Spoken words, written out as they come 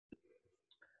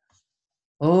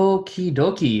Okie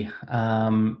dokie.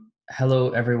 Hello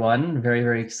everyone. Very,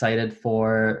 very excited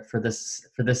for this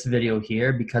video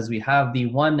here because we have the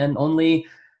one and only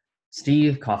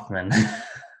Steve Kaufmann.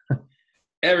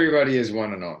 Everybody is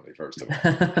one and only, first of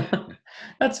all.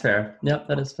 That's fair. Yep,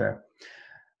 that is fair.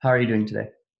 How are you doing today?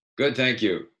 Good, thank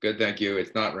you. Good, thank you.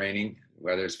 It's not raining.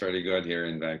 Weather's fairly good here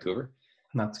in Vancouver.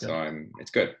 That's So good.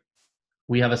 it's good.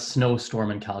 We have a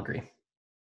snowstorm in Calgary.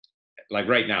 Like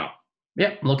right now.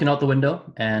 Yep, I'm looking out the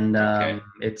window and Okay.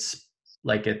 it's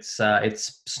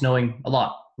snowing a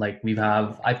lot.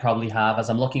 I probably have, as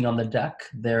I'm looking on the deck,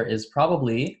 there is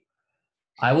probably,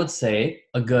 I would say,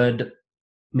 a good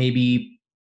maybe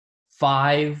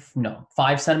 5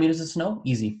 centimeters of snow.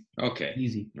 Easy, Okay.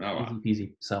 easy, Oh easy wow.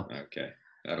 peasy. So Okay.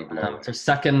 That'll blow it's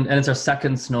away. our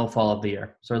second snowfall of the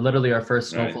year. So literally our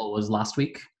first Right. snowfall was last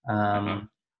week. Uh-huh.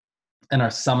 And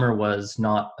our summer was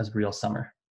not a real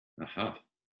summer. Uh-huh.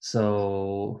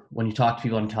 So when you talk to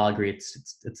people in Calgary,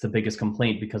 it's the biggest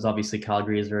complaint because obviously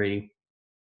Calgary is a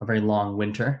very long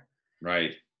winter.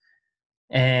 Right.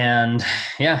 And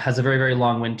yeah, has a very, very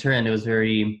long winter, and it was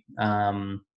very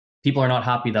people are not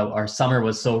happy that our summer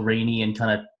was so rainy and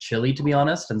kind of chilly, to be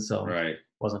honest, and so it Right.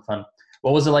 wasn't fun.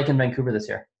 What was it like in Vancouver this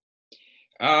year?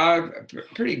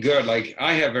 Pretty good. Like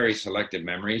I have very selective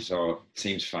memory, so it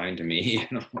seems fine to me, you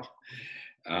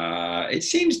know. It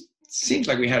seems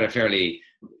like we had a fairly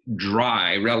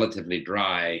dry, relatively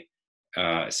dry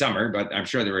summer, but I'm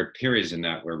sure there were periods in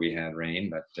that where we had rain,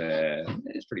 but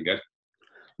it's pretty good.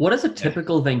 What is a Yeah.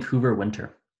 typical Vancouver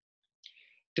winter?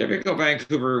 Typical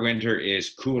Vancouver winter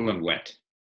is cool and wet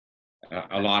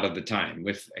a lot of the time,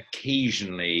 with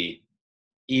occasionally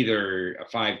either a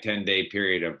 5-10 day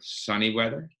period of sunny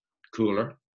weather,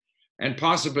 cooler, and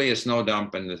possibly a snow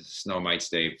dump, and the snow might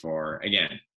stay for,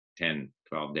 again, 10,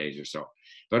 12 days or so.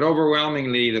 But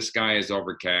overwhelmingly, the sky is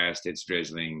overcast, it's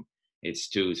drizzling, it's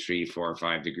 2, 3, 4,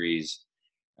 5 degrees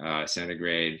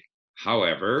centigrade.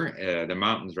 However, the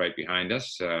mountains right behind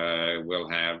us will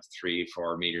have 3,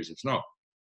 4 meters of snow.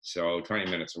 So 20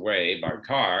 minutes away by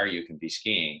car, you can be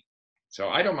skiing. So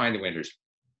I don't mind the winters.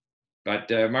 But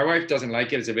my wife doesn't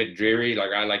like it. It's a bit dreary.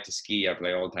 Like I like to ski. I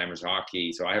play old timers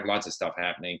hockey. So I have lots of stuff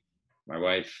happening. My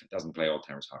wife doesn't play old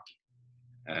timers hockey.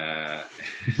 Uh,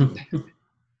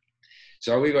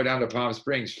 so we go down to Palm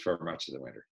Springs for much of the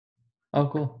winter. Oh,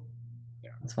 cool.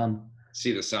 Yeah. That's fun.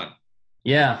 See the sun.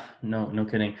 Yeah, no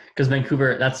kidding. Because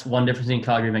Vancouver, that's one difference between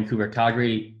Calgary and Vancouver.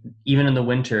 Calgary, even in the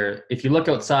winter, if you look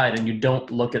outside and you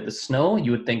don't look at the snow, you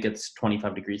would think it's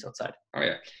 25 degrees outside. Oh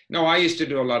yeah. No, I used to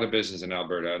do a lot of business in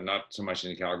Alberta, not so much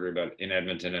in Calgary, but in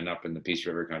Edmonton and up in the Peace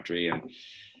River country. And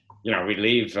we'd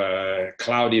leave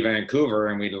cloudy Vancouver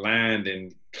and we'd land in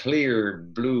clear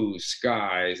blue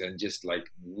skies and just like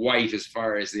white as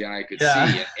far as the eye could Yeah.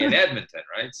 see in Edmonton,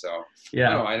 right? So, Yeah,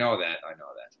 no, I know that. I know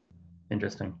that.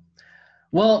 interesting.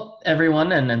 Well,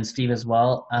 everyone, and Steve as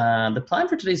well, the plan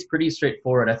for today is pretty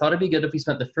straightforward. I thought it'd be good if we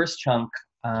spent the first chunk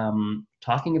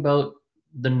talking about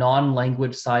the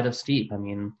non-language side of Steve. I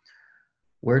mean,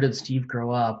 where did Steve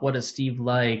grow up? What is Steve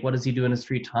like? What does he do in his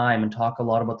free time? And talk a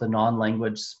lot about some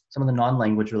of the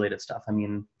non-language related stuff. I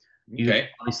mean, you Okay.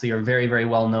 obviously are very, very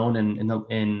well known in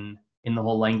the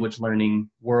whole language learning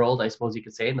world, I suppose you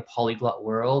could say, in the polyglot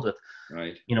world with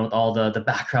Right. with all the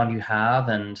background you have.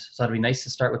 And so it'd be nice to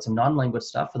start with some non-language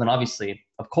stuff. And then obviously,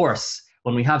 of course,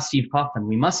 when we have Steve Kaufmann,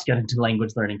 we must get into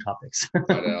language learning topics.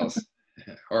 What else?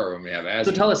 Or when we have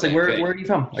So tell Azren, us, like, same where thing. are you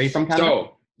from? Are you from Canada?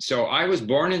 So I was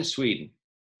born in Sweden,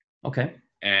 Okay.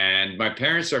 and my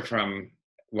parents are from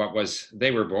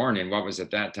they were born in what was at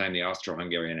that time the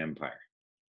Austro-Hungarian Empire,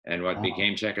 and what Oh,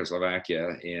 became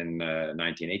Czechoslovakia in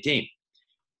 1918.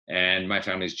 And my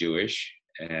family's Jewish.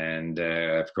 And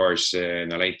of course, in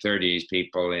the late 30s,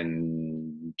 people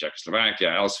in Czechoslovakia,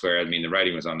 elsewhere, I mean, the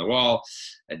writing was on the wall,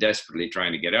 desperately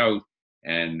trying to get out.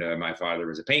 And my father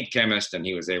was a paint chemist, and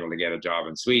he was able to get a job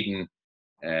in Sweden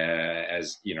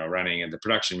as running as the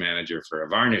production manager for a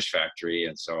varnish factory.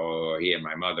 And so he and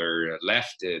my mother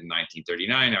left in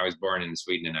 1939. I was born in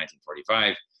Sweden in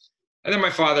 1945. And then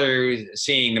my father,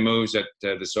 seeing the moves that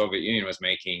the Soviet Union was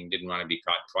making, didn't want to be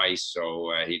caught twice.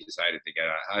 So he decided to get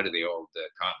out of the old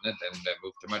continent and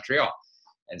move to Montreal.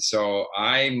 And so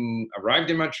I arrived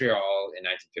in Montreal in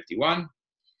 1951.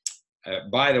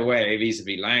 By the way,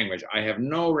 vis-a-vis language, I have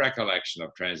no recollection of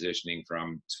transitioning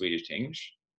from Swedish to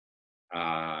English.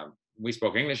 We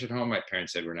spoke English at home. My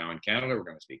parents said, we're now in Canada, we're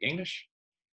going to speak English.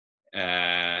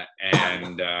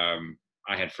 And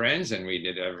I had friends, and we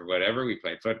did whatever. We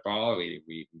played football,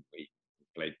 we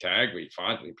played tag, we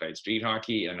fought, we played street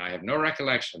hockey, and I have no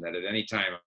recollection that at any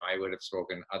time I would have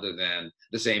spoken other than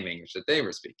the same English that they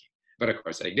were speaking. But of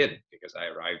course I didn't, because I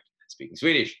arrived speaking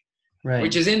Swedish, which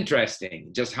Right. is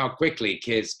interesting, just how quickly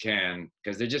kids can,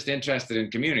 because they're just interested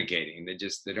in communicating.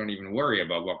 They don't even worry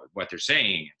about what they're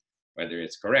saying, whether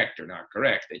it's correct or not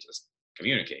correct. They just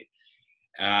communicate.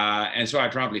 And so I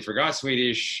promptly forgot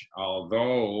Swedish,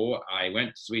 although I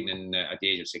went to Sweden at the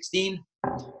age of 16,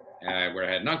 where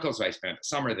I had an uncle, so I spent a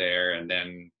summer there, and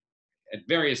then at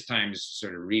various times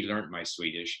sort of relearned my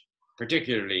Swedish,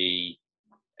 particularly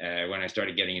when I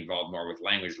started getting involved more with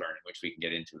language learning, which we can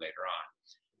get into later on.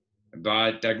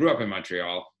 But I grew up in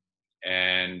Montreal,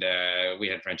 and we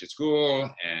had French at school,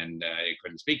 and I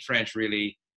couldn't speak French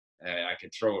really. I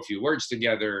could throw a few words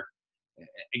together.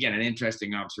 Again, an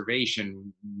interesting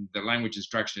observation. The language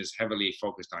instruction is heavily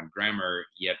focused on grammar,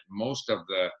 yet most of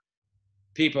the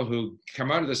people who come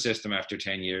out of the system after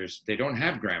 10 years, they don't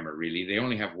have grammar really. They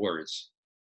only have words.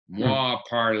 Hmm. Moi,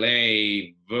 parler,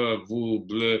 ve, vous,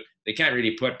 bleu. They can't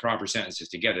really put proper sentences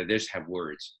together. They just have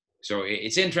words. So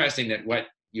it's interesting that what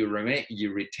you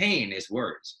retain is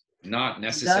words, not Is that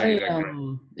necessarily a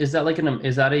the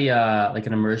like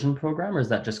an immersion program, or is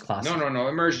that just No, classes? no, no.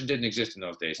 Immersion didn't exist in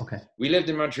those days. Okay. We lived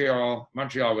in Montreal.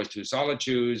 Montreal was two solid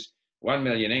choose, 1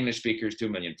 million English speakers, 2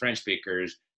 million French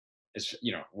speakers. It's,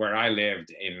 where I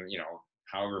lived in,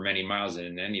 however many miles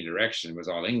in any direction was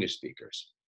all English speakers.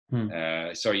 Hmm.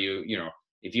 So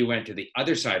if you went to the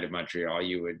other side of Montreal,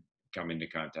 you would come into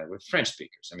contact with French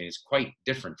speakers. I mean, it's quite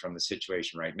different from the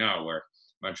situation right now where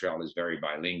Montreal is very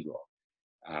bilingual.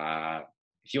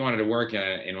 If you wanted to work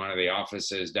in one of the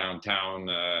offices downtown,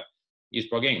 you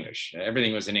spoke English.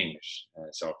 Everything was in English.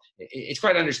 So it's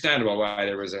quite understandable why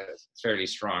there was a fairly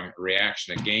strong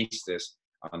reaction against this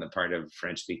on the part of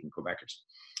French-speaking Quebecers.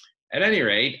 At any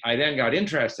rate, I then got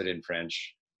interested in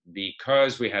French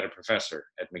because we had a professor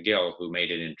at McGill who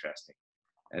made it interesting.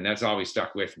 And that's always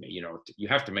stuck with me. You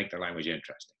have to make the language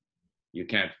interesting. You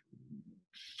can't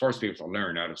force people to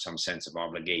learn out of some sense of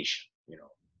obligation.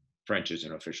 French is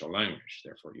an official language,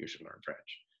 therefore you should learn French.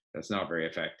 That's not very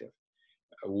effective.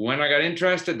 When I got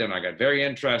interested, then I got very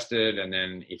interested. And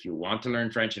then if you want to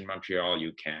learn French in Montreal,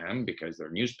 you can, because there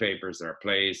are newspapers, there are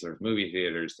plays, there's movie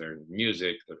theaters, there's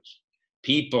music, there's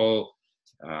people.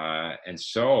 And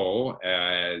so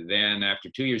then after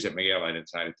 2 years at McGill, I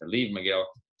decided to leave McGill.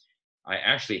 I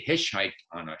actually hitchhiked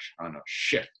on a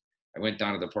ship. I went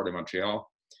down to the port of Montreal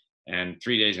and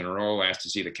 3 days in a row asked to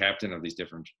see the captain of these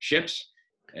different ships,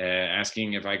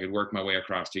 asking if I could work my way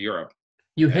across to Europe.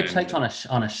 You And hitchhiked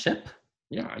on a ship?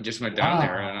 yeah, I just went down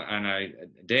there, Wow. and I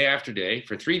day after day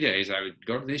for 3 days I would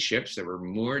go to these ships that were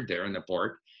moored there in the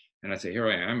port, and I'd say, "Here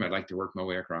I am. I'd like to work my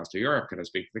way across to Europe. Could I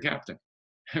speak to the captain?"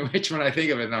 Which, when I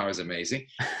think of it now, is amazing.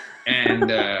 And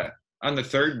on the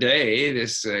third day,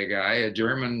 this guy, a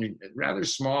German, rather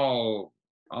small,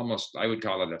 almost I would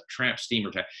call it a tramp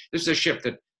steamer type. This is a ship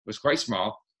that was quite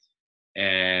small.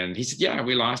 And he said, "Yeah,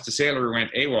 we lost a sailor who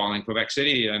went AWOL in Quebec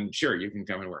City, and sure, you can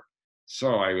come and work."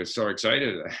 So I was so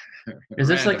excited. I Is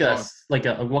this ran the phone. like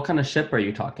a what kind of ship are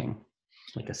you talking?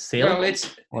 Like a Well, sailboat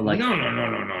it's or like no, no, no,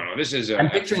 no, no, no. This is I'm a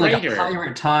picturing like a freighter.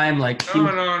 pirate time like No,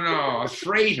 huge. no, no, a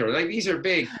freighter. Like these are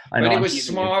big, I know but it I'm was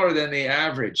teasing you. smaller than the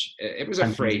average. It was a I'm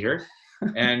teasing you. freighter,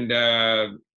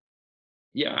 and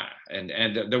yeah,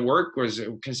 and the work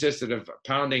consisted of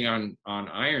pounding on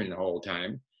iron the whole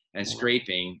time and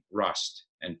scraping rust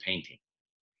and painting.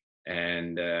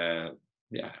 And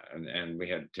yeah, and we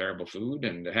had terrible food,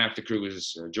 and half the crew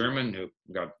was German who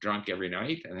got drunk every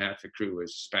night, and half the crew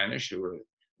was Spanish who were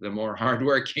the more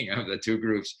hardworking of the two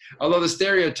groups. Although the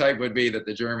stereotype would be that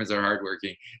the Germans are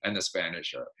hardworking and the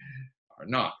Spanish are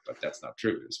not, but that's not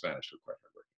true. The Spanish were quite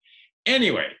hardworking.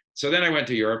 Anyway, so then I went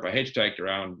to Europe. I hitchhiked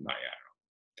around, I don't know,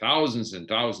 thousands and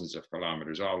thousands of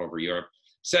kilometers all over Europe,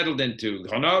 settled into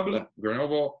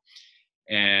Grenoble,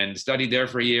 and studied there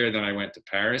for a year. Then I went to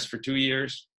Paris for 2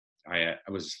 years. I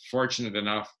was fortunate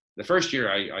enough. The first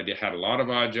year I had a lot of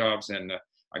odd jobs, and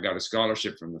I got a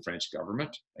scholarship from the French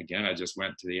government. Again, I just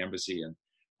went to the embassy in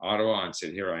Ottawa and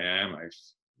said, "Here I am. I've,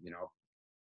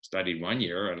 studied 1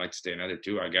 year. I'd like to stay another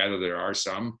 2. I gather there are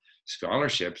some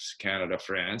scholarships, Canada,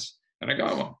 France," and I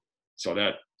got one. So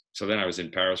then I was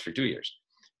in Paris for 2 years.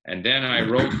 And then I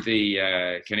wrote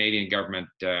the Canadian government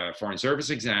Foreign Service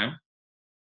exam.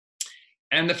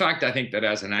 And the fact, I think, that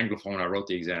as an Anglophone, I wrote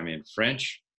the exam in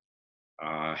French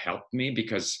helped me,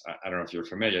 because I don't know if you're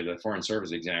familiar, the Foreign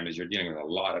Service exam is you're dealing with a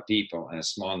lot of people and a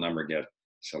small number get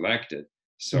selected.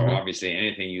 So Mhm. obviously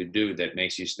anything you do that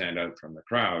makes you stand out from the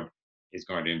crowd is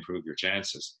going to improve your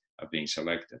chances of being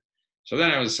selected. So then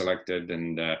I was selected,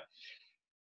 and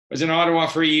was in Ottawa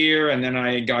for a year, and then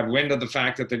I got wind of the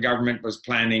fact that the government was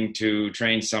planning to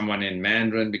train someone in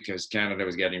Mandarin because Canada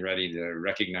was getting ready to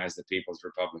recognize the People's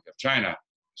Republic of China.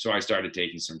 So I started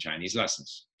taking some Chinese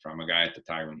lessons from a guy at the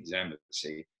Taiwanese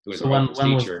embassy who was So a when locals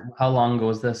when was teacher. how long ago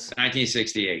was this?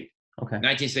 1968, Okay.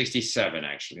 1967,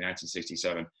 actually,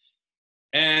 1967.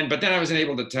 But then I wasn't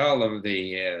able to tell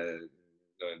the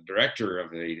director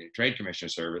of the Trade Commissioner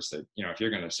Service that, if you're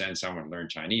going to send someone to learn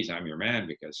Chinese, I'm your man,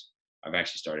 because I've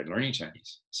actually started learning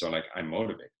Chinese. So like, I'm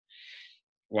motivated.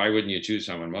 Why wouldn't you choose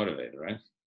someone motivated, right?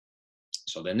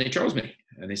 So then they chose me,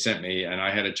 and they sent me, and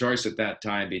I had a choice at that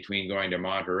time between going to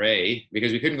Monterey,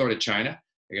 because we couldn't go to China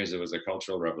because it was a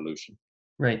cultural revolution.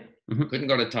 Right. Mm-hmm. Couldn't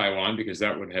go to Taiwan because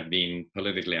that would have been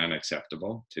politically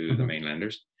unacceptable to the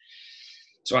mainlanders.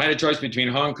 So I had a choice between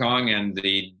Hong Kong and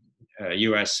the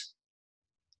U.S.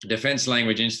 Defense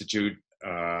Language Institute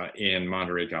in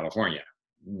Monterey, California.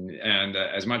 And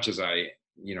as much as I,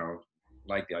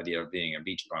 like the idea of being a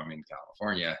beach bum in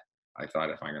California, I thought,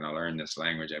 if I'm going to learn this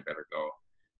language, I better go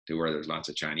to where there's lots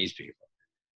of Chinese people.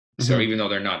 So even though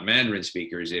they're not Mandarin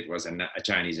speakers, it was a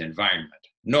Chinese environment.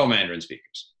 No Mandarin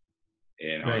speakers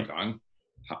in Hong Kong.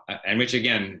 And which,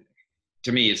 again,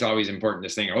 to me, it's always important,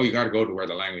 this thing, you got to go to where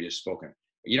the language is spoken.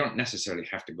 But you don't necessarily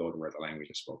have to go to where the language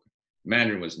is spoken.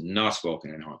 Mandarin was not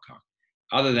spoken in Hong Kong.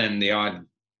 Other than the odd,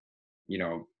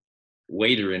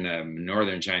 waiter in a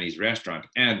northern Chinese restaurant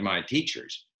and my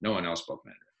teachers, no one else spoke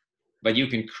Mandarin. But you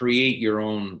can create your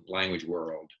own language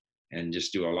world and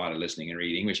just do a lot of listening and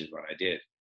reading, which is what I did.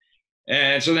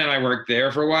 And so then I worked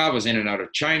there for a while, was in and out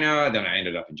of China. Then I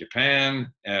ended up in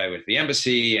Japan with the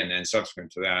embassy. And then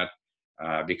subsequent to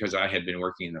that, because I had been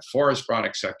working in the forest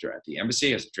product sector at the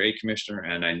embassy as a trade commissioner,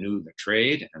 and I knew the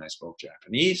trade and I spoke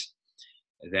Japanese,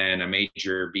 then a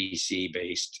major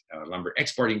BC-based lumber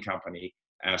exporting company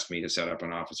asked me to set up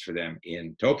an office for them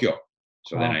in Tokyo.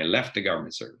 So then I left the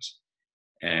government service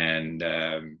and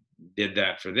did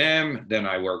that for them. Then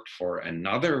I worked for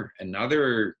another,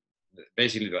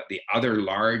 basically the other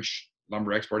large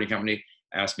lumber exporting company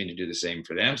asked me to do the same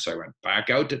for them. So I went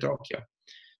back out to Tokyo.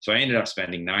 So I ended up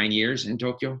spending 9 years in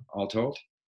Tokyo, all told,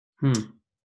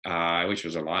 which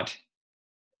was a lot.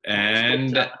 And you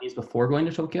spoke Japanese before going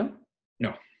to Tokyo?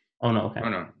 No. Oh no. Okay.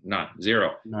 No, not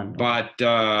zero. None. But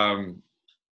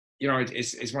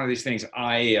it's one of these things.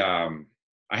 I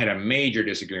had a major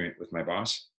disagreement with my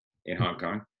boss in Hong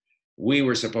Kong. We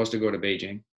were supposed to go to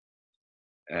Beijing.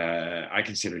 I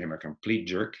considered him a complete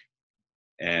jerk,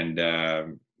 and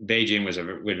Beijing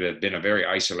would have been a very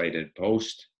isolated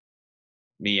post,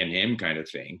 me and him kind of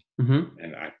thing.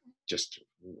 And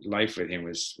life with him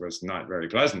was not very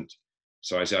pleasant.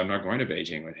 So I said, I'm not going to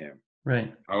Beijing with him.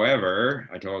 Right. However,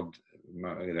 I told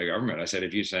the government, I said,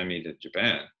 if you send me to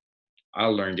Japan,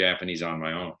 I'll learn Japanese on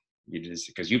my own.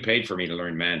 Because you paid for me to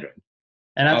learn Mandarin.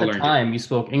 And at the time, you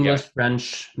spoke English,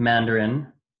 French,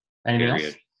 Mandarin, anything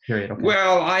else? Period. Okay.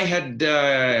 Well, I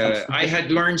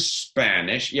had learned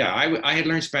Spanish. Yeah, I had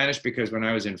learned Spanish because when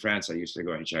I was in France, I used to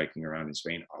go hitchhiking around in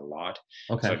Spain a lot.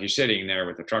 Okay. So if you're sitting there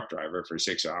with a truck driver for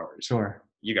 6 hours,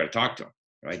 you got to talk to him,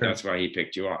 right? Sure. That's why he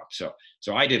picked you up. So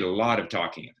I did a lot of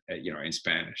talking, in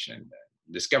Spanish, and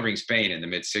discovering Spain in the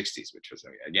mid '60s, which was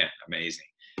again amazing.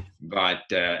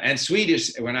 But and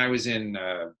Swedish, when I was in,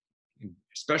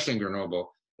 especially in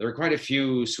Grenoble, there were quite a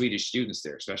few Swedish students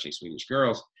there, especially Swedish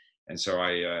girls. And so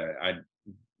I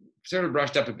sort of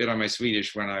brushed up a bit on my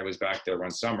Swedish when I was back there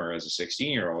one summer as a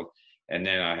 16-year-old. And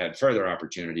then I had further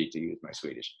opportunity to use my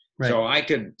Swedish. Right. So I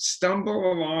could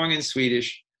stumble along in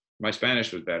Swedish. My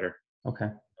Spanish was better.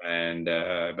 Okay. And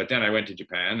but then I went to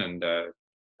Japan, and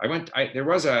there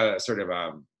was a sort of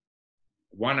a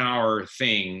 1 hour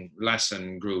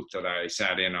lesson group that I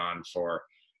sat in on for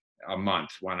a month,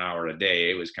 1 hour a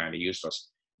day. It was kind of useless.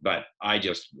 But I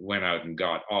just went out and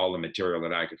got all the material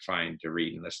that I could find to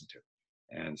read and listen to.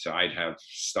 And so I'd have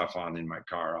stuff on in my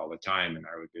car all the time, and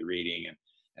I would be reading. And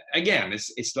again,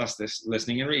 it's just this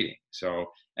listening and reading. So,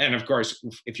 and of course,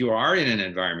 if you are in an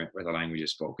environment where the language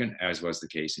is spoken, as was the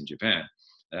case in Japan,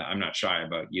 I'm not shy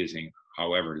about using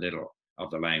however little of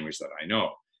the language that I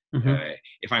know.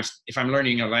 If I'm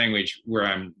learning a language where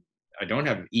I don't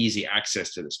have easy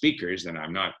access to the speakers, then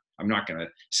I'm not going to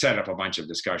set up a bunch of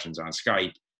discussions on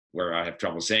Skype where I have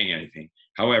trouble saying anything.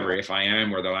 However, if I am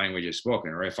where the language is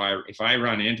spoken, or if I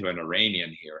run into an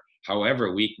Iranian here,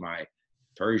 however weak my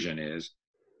Persian is,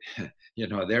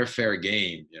 they're fair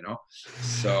game,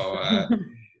 So,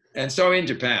 and so in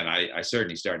Japan, I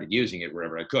certainly started using it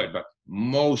wherever I could, but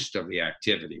most of the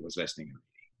activity was listening and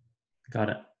reading. Got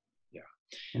it.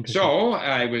 Yeah. So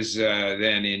I was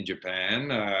then in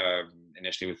Japan,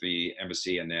 initially with the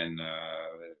embassy, and then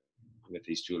with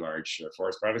these two large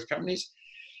forest products companies.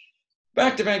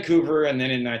 Back to Vancouver, and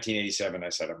then in 1987, I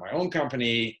set up my own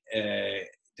company.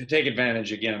 to take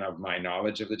advantage again of my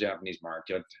knowledge of the Japanese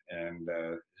market and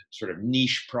sort of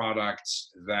niche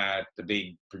products that the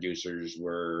big producers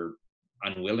were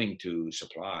unwilling to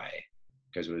supply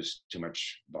because it was too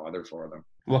much bother for them.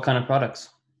 What kind of products?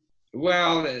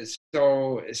 Well,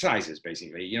 so sizes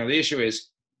basically. The issue is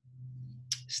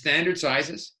standard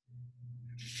sizes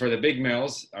for the big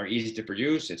mills are easy to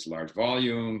produce. It's large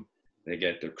volume. They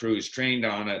get the crews trained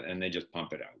on it and they just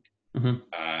pump it out.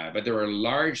 But there are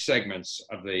large segments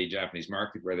of the Japanese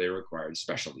market where they required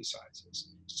specialty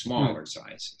sizes, smaller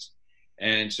sizes.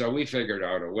 And so we figured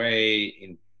out a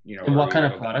way And what kind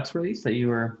of products were these that you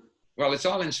were? Well, it's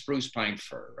all in spruce pine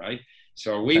fir, right?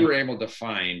 So we were able to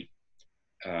find,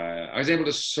 I was able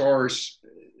to source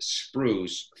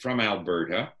spruce from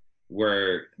Alberta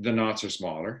where the knots are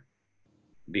smaller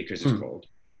because it's cold.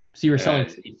 So you were selling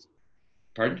trees?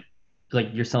 Pardon? Like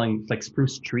you're selling like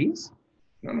spruce trees?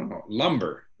 No.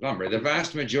 Lumber. The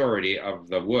vast majority of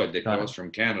the wood that goes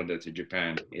from Canada to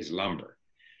Japan is lumber.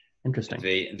 Interesting.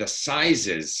 The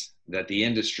sizes that the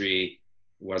industry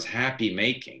was happy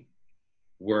making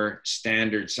were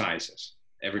standard sizes.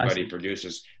 Everybody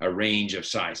produces a range of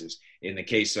sizes. In the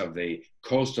case of the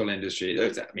coastal industry,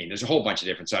 there's a whole bunch of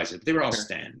different sizes, but they were all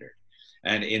standard.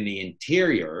 And in the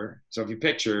interior, so if you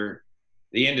picture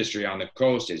the industry on the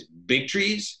coast is big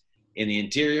trees, in the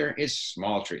interior is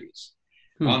small trees.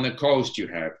 On the coast, you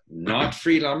have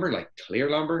knot-free lumber, like clear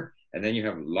lumber, and then you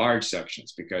have large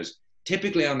sections because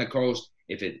typically on the coast,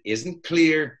 if it isn't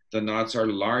clear, the knots are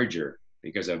larger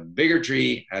because a bigger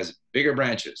tree has bigger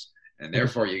branches and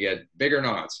therefore you get bigger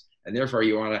knots and therefore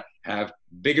you want to have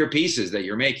bigger pieces that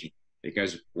you're making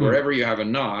because wherever you have a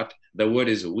knot, the wood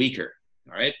is weaker,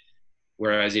 all right?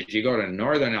 Whereas if you go to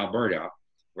northern Alberta,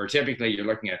 where typically you're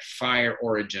looking at fire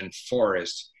origin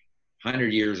forests,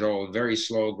 100 years old, very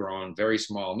slow grown, very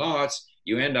small knots,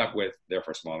 you end up with,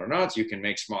 therefore, smaller knots. You can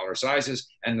make smaller sizes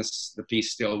and the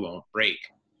piece still won't break.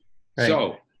 Right.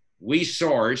 So we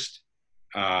sourced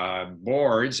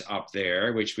boards up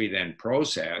there, which we then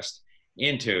processed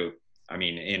into,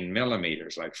 in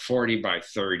millimeters, like 40 by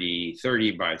 30,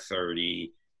 30 by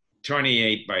 30,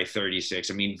 28 by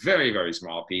 36. Very, very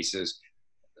small pieces.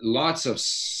 Lots of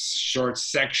short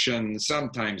sections,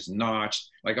 sometimes notched,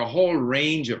 like a whole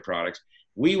range of products.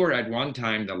 We were at one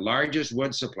time the largest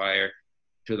wood supplier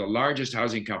to the largest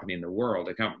housing company in the world,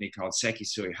 a company called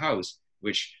Sekisui House,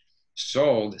 which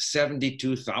sold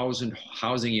 72,000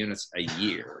 housing units a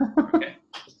year. Okay.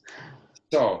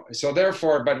 So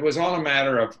therefore, but it was all a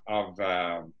matter of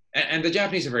and the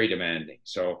Japanese are very demanding.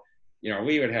 So,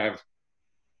 we would have,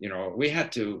 we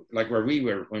had to, like when we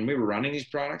were running these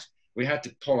products, we had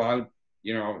to pull out,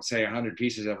 say 100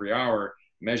 pieces every hour,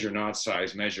 measure knot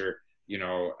size, measure,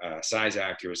 size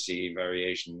accuracy,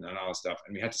 variation, and all that stuff.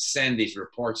 And we had to send these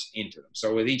reports into them.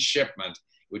 So with each shipment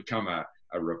would come a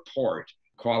report,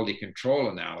 quality control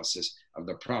analysis of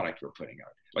the product we're putting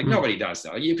out. Like nobody does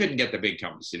that. You couldn't get the big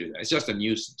companies to do that. It's just a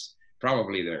nuisance.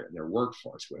 Probably their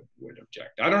workforce would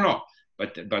object. I don't know.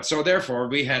 But so therefore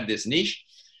we had this niche.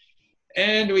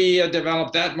 And we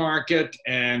developed that market,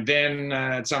 and then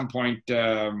at some point,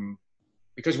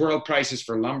 because world prices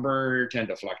for lumber tend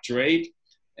to fluctuate,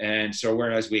 and so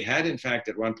whereas we had, in fact,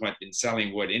 at one point been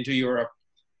selling wood into Europe,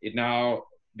 it now,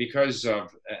 because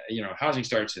of, housing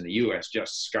starts in the U.S.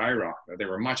 just skyrocketed. They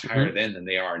were much higher then than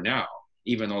they are now,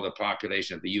 even though the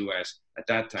population of the U.S. at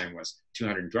that time was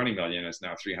 220 million, it's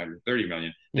now 330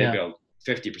 million. They built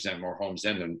 50% more homes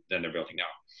then than they're building now.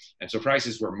 And so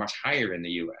prices were much higher in the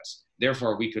U.S.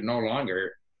 Therefore, we could no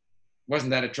longer,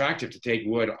 wasn't that attractive to take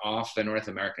wood off the North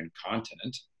American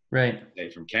continent, right?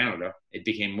 Say from Canada. It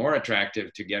became more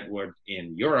attractive to get wood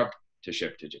in Europe to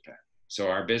ship to Japan. So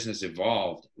our business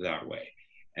evolved that way.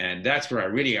 And that's where I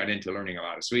really got into learning a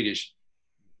lot of Swedish,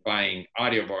 buying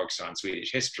audiobooks on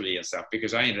Swedish history and stuff,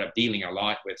 because I ended up dealing a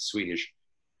lot with Swedish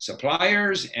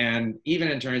suppliers. And even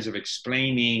in terms of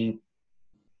explaining,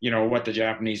 what the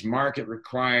Japanese market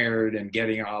required and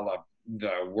getting all of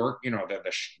the work,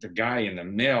 the guy in the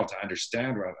mill to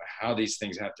understand how these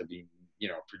things have to be,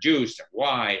 produced and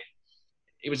why.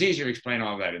 It was easier to explain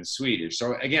all of that in Swedish.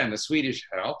 So again, the Swedish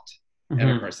helped, and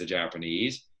of course the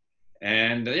Japanese.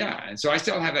 And and so I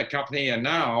still have that company. And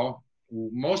now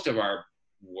most of our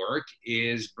work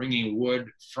is bringing wood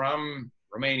from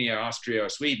Romania, Austria,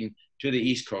 Sweden to the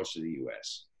East Coast of the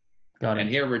US. Got it. And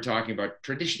here we're talking about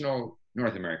traditional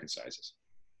North American sizes,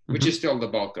 which is still the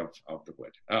bulk of the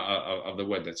wood, of the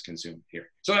wood that's consumed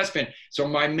here. So so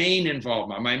my main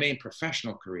involvement, my main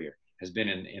professional career has been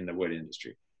in the wood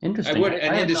industry. Interesting.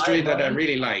 An industry that I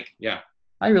really like. Yeah.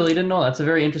 I really didn't know. That's a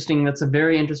very interesting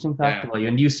fact about you.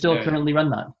 And you still currently run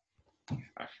that?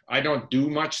 I don't do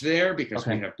much there because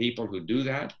we Okay. have people who do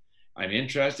that. I'm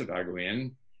interested. I go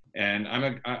in, and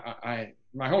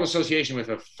my whole association with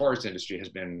the forest industry has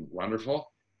been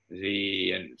wonderful.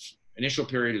 The initial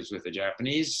period is with the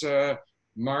Japanese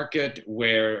market,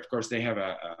 where of course they have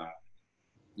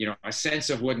a sense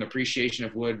of wood and appreciation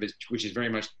of wood, which is very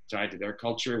much tied to their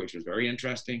culture, which was very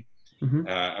interesting. Mm-hmm.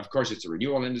 Of course, it's a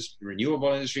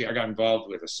renewable industry. I got involved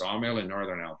with a sawmill in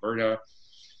northern Alberta,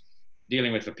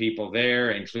 dealing with the people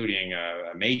there, including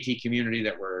a Métis community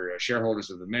that were shareholders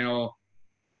of the mill,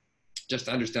 just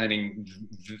understanding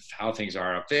how things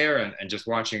are up there, and just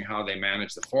watching how they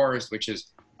manage the forest, which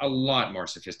is a lot more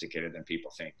sophisticated than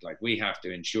people think. Like, we have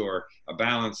to ensure a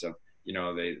balance of,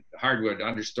 the hardwood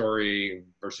understory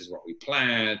versus what we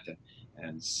plant,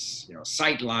 and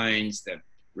sight lines that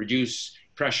reduce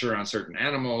pressure on certain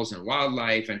animals and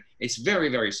wildlife. And it's very,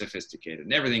 very sophisticated,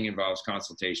 and everything involves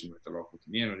consultation with the local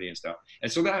community and stuff. And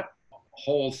so that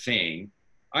whole thing,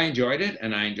 I enjoyed it,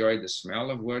 and I enjoyed the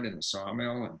smell of wood in the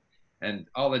sawmill, and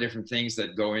all the different things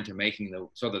that go into making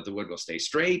so that the wood will stay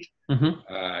straight.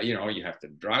 Mm-hmm. You have to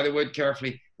dry the wood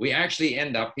carefully. We actually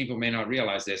end up, people may not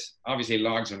realize this, obviously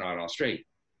logs are not all straight.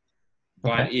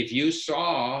 But Okay. if you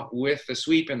saw with the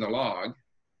sweep in the log,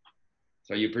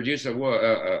 so you produce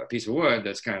a piece of wood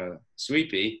that's kind of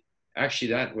sweepy, actually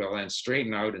that will then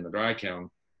straighten out in the dry kiln.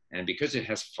 And because it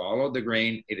has followed the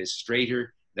grain, it is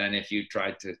straighter than if you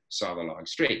tried to saw the log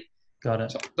straight. Got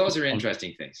it. So those are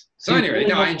interesting things. So So you anyway, really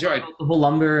no, know I enjoyed. the whole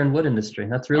lumber and wood industry.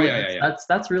 That's Oh really yeah.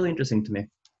 that's really interesting to me.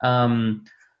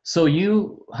 So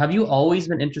have you always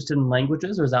been interested in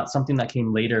languages, or is that something that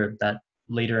came later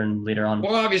on?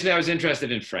 Well, obviously I was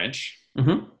interested in French.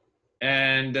 Mm-hmm.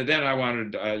 And then I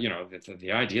wanted,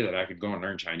 the idea that I could go and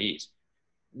learn Chinese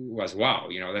was wow.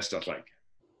 That's just like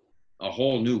a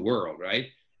whole new world, right?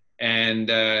 And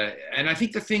I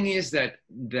think the thing is that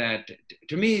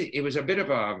to me it was a bit of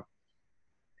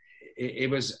it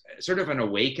was sort of an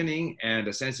awakening and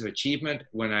a sense of achievement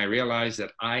when I realized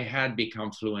that I had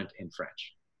become fluent in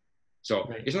French. So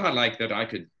Right. it's not like that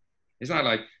it's not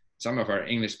like some of our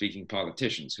English-speaking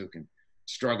politicians who can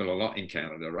struggle a lot in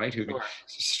Canada, right? Who can Sure.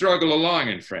 struggle along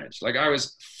in French. Like, I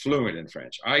was fluent in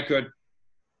French. I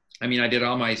did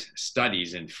all my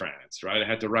studies in France, right? I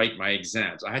had to write my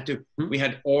exams. Mm-hmm. We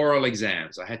had oral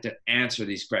exams. I had to answer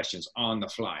these questions on the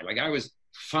fly. Like, I was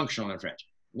functional in French.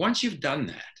 Once you've done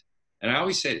that, and I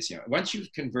always say this, once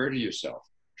you've converted yourself,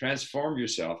 transformed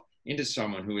yourself into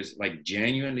someone who is like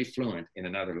genuinely fluent in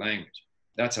another language,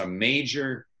 that's a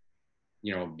major,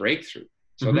 breakthrough.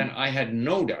 So Mm-hmm. then I had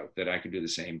no doubt that I could do the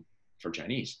same for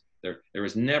Chinese. There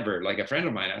was never, like, a friend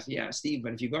of mine asked, yeah, Steve,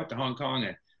 but if you go out to Hong Kong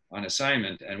and on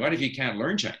assignment, and what if you can't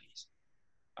learn Chinese?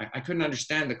 I couldn't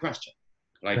understand the question.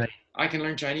 Like, Right. I can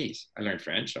learn Chinese. I learned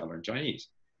French, I'll learn Chinese.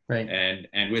 Right.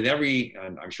 And with every,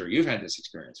 and I'm sure you've had this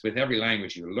experience, with every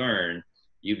language you learn,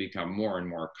 you become more and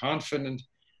more confident.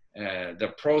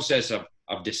 The process of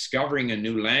discovering a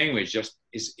new language just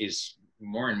is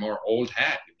more and more old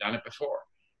hat. You've done it before.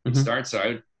 It Mm-hmm. starts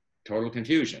out total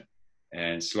confusion,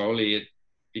 and slowly it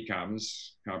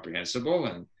becomes comprehensible,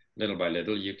 and little by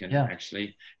little you can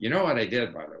actually, what I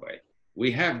did, by the way?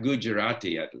 We have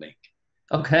Gujarati at Link.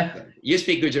 Okay. You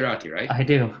speak Gujarati, right? I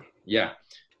do. Yeah.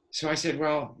 So I said,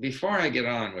 well, before I get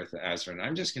on with Azren,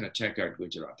 I'm just going to check out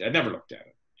Gujarati. I'd never looked at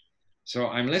it. So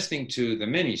I'm listening to the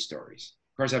mini stories.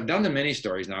 Of course, I've done the mini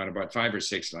stories now in about 5 or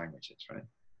 6 languages, right?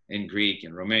 In Greek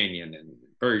and Romanian and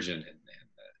Persian and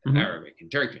Mm-hmm. Arabic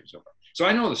and Turkish and so forth. So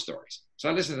I know the stories. So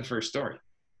I listen to the first story.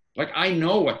 Like, I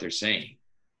know what they're saying.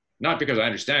 Not because I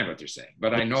understand what they're saying,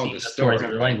 but I know the story. Stories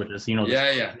of the languages,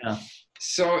 Yeah.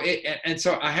 So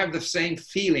so I have the same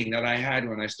feeling that I had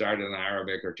when I started in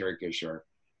Arabic or Turkish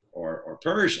or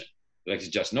Persian. Like, it's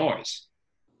just noise.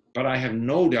 But I have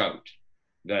no doubt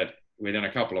that within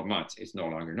a couple of months, it's no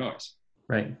longer noise.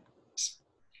 Right.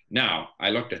 Now,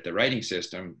 I looked at the writing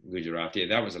system, Gujarati,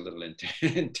 that was a little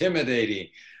intimidating.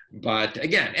 But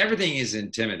again, everything is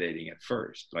intimidating at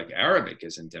first. Like, Arabic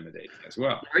is intimidating as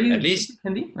well. Are you at least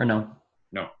Hindi or no?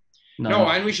 No,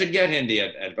 and we should get Hindi,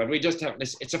 but we just have,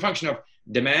 it's a function of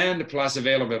demand plus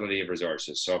availability of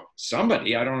resources. So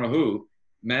somebody, I don't know who,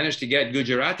 managed to get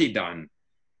Gujarati done,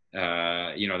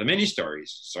 the mini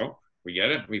stories. So we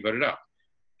get it, we put it up.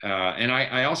 And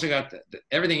I also got,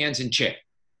 everything ends in che.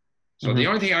 So Mm-hmm. the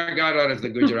only thing I got out of the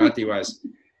Gujarati was,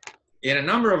 in a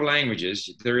number of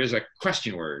languages, there is a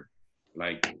question word,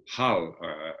 like hal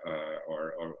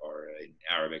or in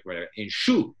Arabic, whatever. In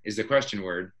shu is the question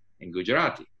word in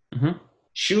Gujarati. Mm-hmm.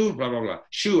 Shu, blah, blah, blah.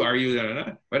 Shu, are you,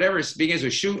 whatever begins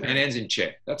with shu and ends in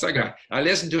che. That's all I got. I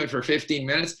listened to it for 15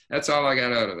 minutes. That's all I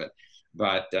got out of it.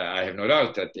 But I have no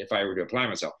doubt that if I were to apply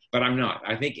myself, but I'm not.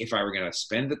 I think if I were going to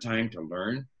spend the time to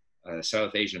learn a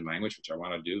South Asian language, which I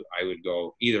want to do, I would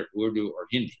go either Urdu or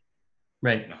Hindi.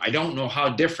 Right. Now, I don't know how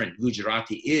different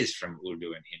Gujarati is from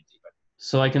Urdu and Hindi, but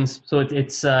So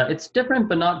it's different,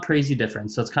 but not crazy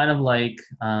different. So it's kind of like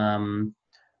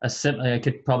I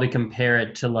could probably compare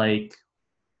it to like,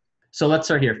 so let's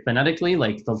start here. Phonetically,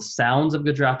 like the sounds of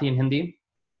Gujarati and Hindi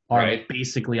are right.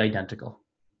 basically identical.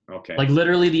 Okay. Like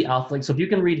literally the alphabet. So if you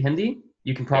can read Hindi,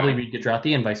 you can probably read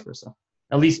Gujarati and vice versa.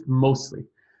 At least mostly.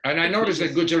 And I noticed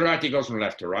that Gujarati goes from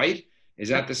left to right. Is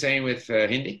that the same with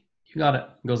Hindi? You got it.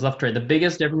 It goes left to right. The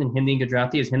biggest difference in Hindi and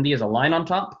Gujarati is Hindi has a line on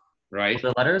top. Right.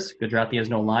 The letters. Gujarati has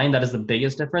no line. That is the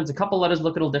biggest difference. A couple letters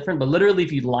look a little different, but literally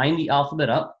if you line the alphabet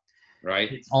up,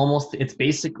 right, it's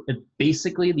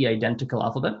basically the identical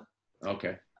alphabet.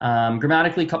 Okay.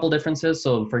 Grammatically, a couple differences.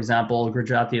 So for example,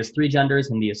 Gujarati has 3 genders,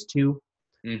 Hindi has 2.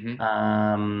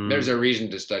 Mm-hmm. There's a reason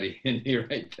to study Hindi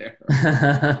right there.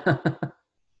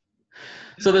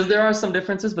 So there are some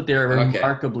differences, but they're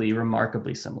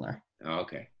remarkably similar.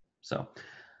 Okay. So,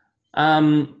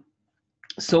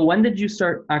 so when did you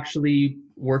start actually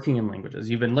working in languages?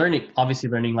 You've been obviously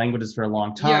learning languages for a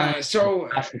long time. Yeah. So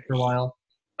for a while.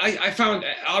 I found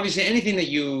obviously anything that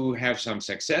you have some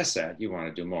success at, you want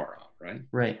to do more of, right?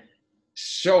 Right.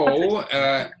 So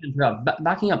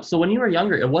backing up. So when you were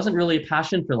younger, it wasn't really a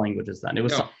passion for languages then. It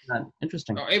was something that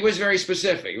interesting. No, it was very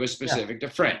specific. It was specific to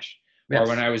French. Yes. Or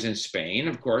when I was in Spain,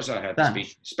 of course, I had to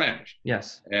speak Spanish.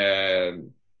 Yes.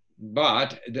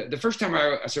 But the first time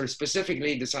I sort of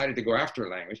specifically decided to go after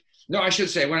a language, no, I should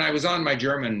say when I was on my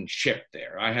German ship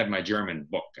there, I had my German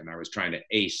book and I was trying to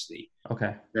ace the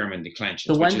German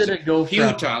declension. So when did it go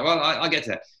futile? Well, I'll get to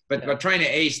that. But trying to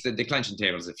ace the declension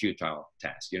table is a futile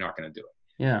task. You're not going to do it.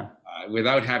 Yeah.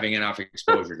 Without having enough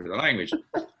exposure to the language.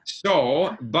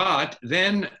 So, but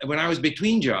then when I was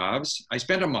between jobs, I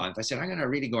spent a month. I said, I'm going to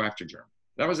really go after German.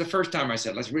 That was the first time I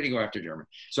said, let's really go after German.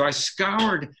 So I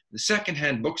scoured the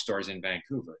secondhand bookstores in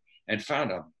Vancouver and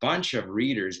found a bunch of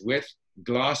readers with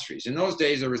glossaries. In those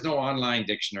days, there was no online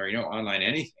dictionary, no online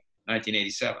anything,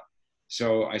 1987.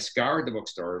 So I scoured the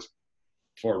bookstores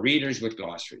for readers with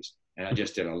glossaries. And I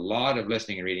just did a lot of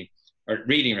listening and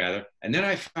reading rather. And then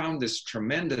I found this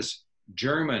tremendous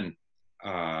German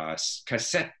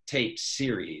cassette tape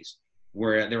series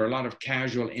where there were a lot of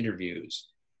casual interviews.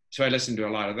 So I listened to a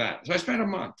lot of that. So I spent a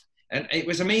month. And it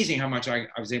was amazing how much I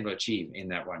was able to achieve in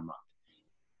that 1 month.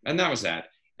 And that was that.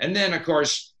 And then, of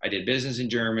course, I did business in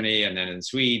Germany and then in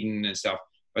Sweden and stuff.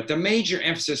 But the major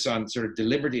emphasis on sort of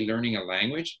deliberately learning a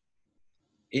language,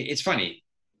 it's funny.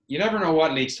 You never know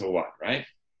what leads to what, right?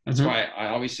 That's why I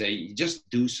always say, you just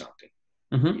do something.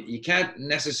 You can't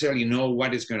necessarily know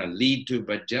what it's going to lead to,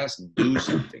 but just do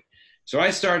something. So I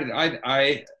started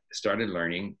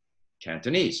learning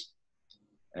Cantonese.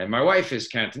 And my wife is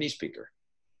Cantonese speaker,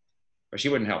 but she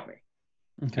wouldn't help me.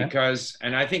 Because,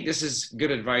 and I think this is good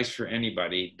advice for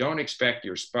anybody, don't expect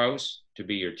your spouse to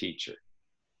be your teacher.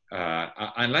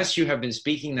 Unless you have been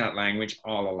speaking that language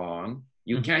all along,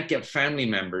 you can't get family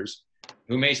members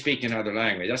who may speak another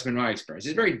language. That's been my experience.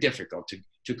 It's very difficult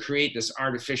to create this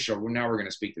artificial, well, now we're going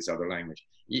to speak this other language.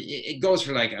 It goes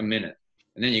for like a minute.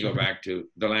 And then you go back to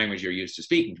the language you're used to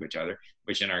speaking to each other,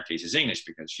 which in our case is English,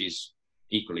 because she's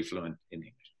equally fluent in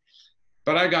English.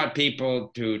 But I got people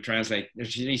to translate,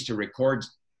 at least to record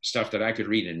stuff that I could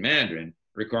read in Mandarin,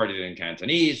 recorded it in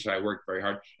Cantonese. So I worked very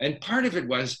hard. And part of it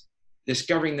was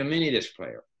discovering the mini disc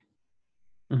player.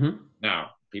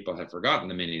 Now, people have forgotten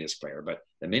the mini disc player, but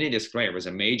the mini disc player was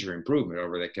a major improvement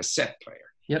over the cassette player.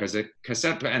 Because the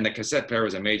cassette player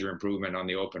was a major improvement on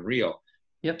the open reel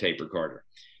tape recorder.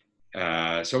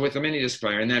 So with the mini disc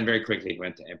player, and then very quickly it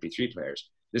went to MP3 players.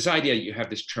 This idea that you have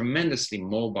this tremendously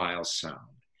mobile sound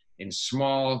in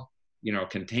small,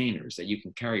 containers that you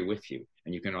can carry with you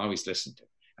and you can always listen to.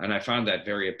 And I found that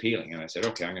very appealing. And I said,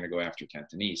 okay, I'm going to go after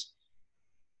Cantonese.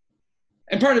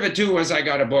 And part of it too was I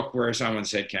got a book where someone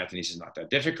said Cantonese is not that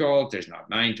difficult. There's not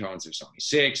 9 tones. There's only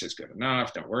 6. It's good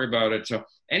enough. Don't worry about it. So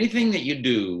anything that you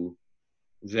do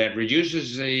that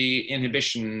reduces the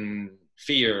inhibition,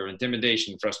 fear,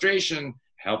 intimidation, frustration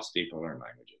helps people learn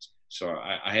languages. So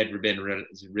I had been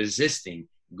resisting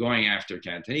going after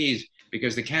Cantonese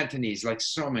because the Cantonese, like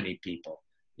so many people,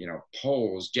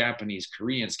 Poles, Japanese,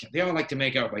 Koreans, they all like to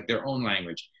make out like their own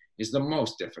language is the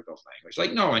most difficult language.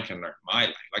 Like no one can learn my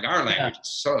language. Like our language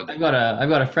is so difficult. I've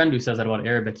got a friend who says that about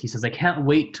Arabic. He says, I can't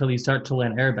wait till you start to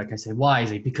learn Arabic. I say, why?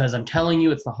 Is it because I'm telling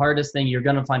you it's the hardest thing. You're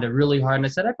going to find it really hard. And I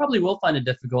said, I probably will find it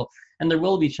difficult. And there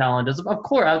will be challenges. Of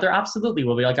course, there absolutely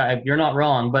will be. Like, you're not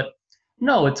wrong. But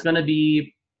no, it's going to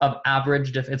be of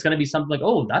average it's going to be something like,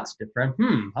 oh, that's different.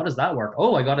 How does that work?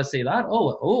 Oh, I got to say that.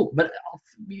 But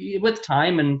with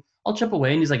time, and I'll chip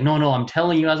away. And he's like, no, I'm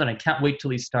telling you, Azren, I can't wait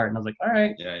till you start. And I was like, all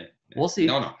right, Yeah. we'll see.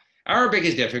 No. Arabic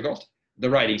is difficult. The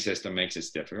writing system makes it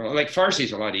difficult. Like Farsi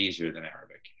is a lot easier than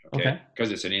Arabic, okay?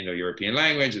 Because it's an Indo-European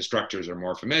language, the structures are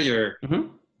more familiar,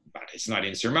 but it's not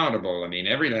insurmountable. I mean,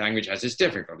 every language has its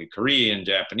difficulty. Korean,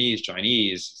 Japanese,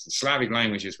 Chinese, Slavic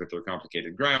languages with their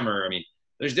complicated grammar. I mean,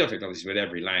 there's difficulties with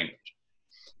every language.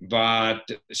 But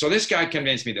so this guy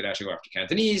convinced me that I should go after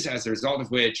Cantonese, as a result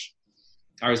of which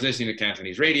I was listening to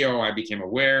Cantonese radio. I became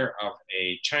aware of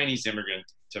a Chinese immigrant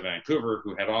to Vancouver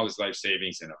who had all his life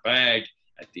savings in a bag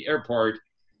at the airport,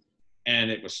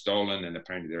 and it was stolen. And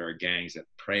apparently there are gangs that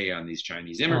prey on these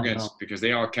Chinese immigrants because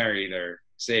they all carry their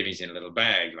savings in a little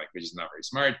bag, like, which is not very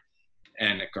smart.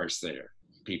 And of course, their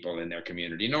people in their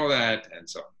community know that, and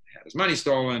so he had his money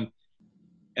stolen.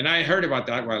 And I heard about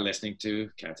that while listening to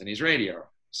Cantonese radio.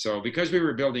 So because we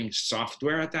were building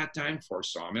software at that time for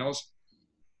sawmills,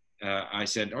 I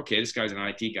said, okay, this guy's an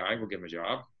IT guy. We'll give him a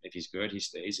job. If he's good, he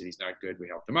stays. If he's not good, we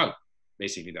help him out.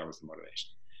 Basically, that was the motivation.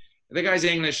 The guy's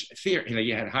English theory,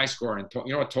 he had a high score on,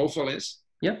 you know what TOEFL is?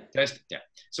 Yep. Test. Yeah.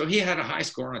 So he had a high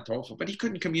score on TOEFL, but he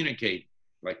couldn't communicate,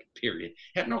 like, period.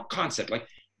 He had no concept, like,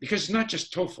 because it's not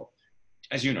just TOEFL,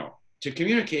 as you know. To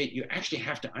communicate, you actually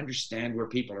have to understand where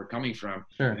people are coming from.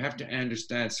 Sure. You have to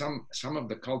understand some of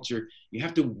the culture. You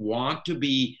have to want to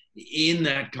be in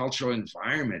that cultural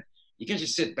environment. You can't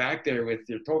just sit back there with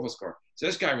your TOEFL score. So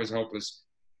this guy was hopeless.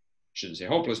 Shouldn't say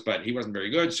hopeless, but he wasn't very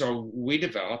good. So we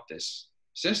developed this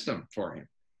system for him.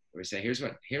 We say,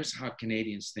 here's how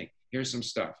Canadians think. Here's some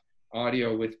stuff.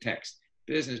 Audio with text.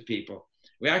 Business people.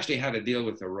 We actually had a deal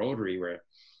with the Rotary where,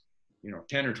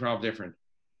 10 or 12 different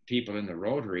people in the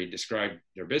Rotary described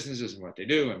their businesses and what they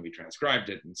do, and we transcribed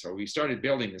it. And so we started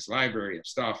building this library of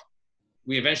stuff.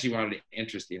 We eventually wanted to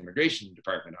interest the immigration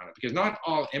department on it, because not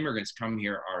all immigrants come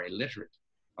here are illiterate.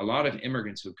 A lot of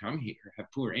immigrants who come here have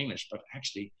poor English, but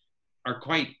actually are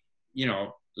quite,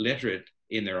 literate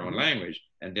in their own language,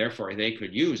 and therefore they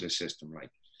could use a system like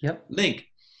Link.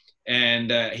 And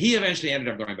he eventually ended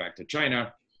up going back to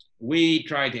China. We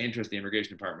tried to interest the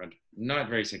immigration department, not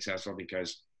very successful,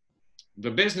 because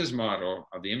the business model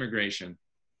of the immigration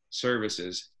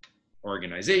services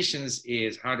organizations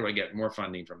is, how do I get more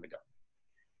funding from the government?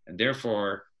 And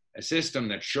therefore, a system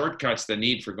that shortcuts the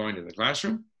need for going to the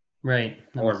classroom, right,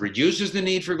 or reduces the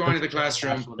need for going to the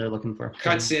classroom, that's what they're looking for,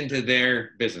 cuts into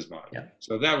their business model. Yeah.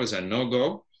 So that was a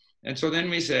no-go. And so then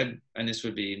we said, and this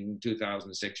would be in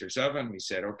 2006 or 7, we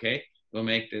said, okay, we'll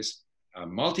make this a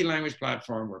multi-language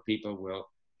platform where people will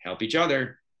help each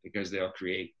other, because they'll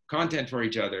create content for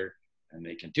each other and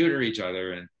they can tutor each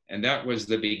other. And that was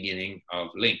the beginning of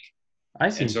Link. I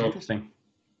see. And so, interesting.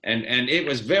 And it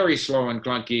was very slow and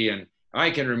clunky. And I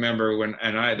can remember when the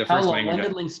How first long, language. when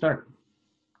did Link start?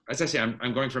 As I say,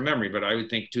 I'm going from memory, but I would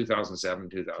think 2007,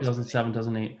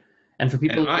 2008. And for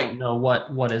people who don't know,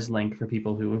 what is Link, for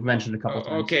people who we've mentioned a couple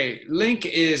times? Okay, Link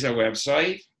is a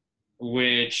website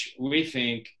which we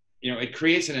think, it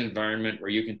creates an environment where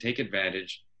you can take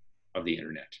advantage of the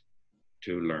internet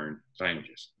to learn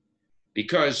languages.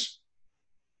 Because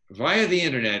via the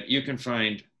internet, you can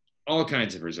find all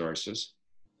kinds of resources,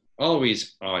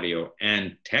 always audio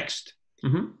and text.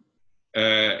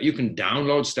 You can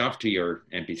download stuff to your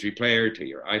MP3 player, to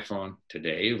your iPhone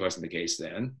today. It wasn't the case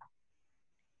then.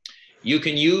 You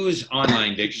can use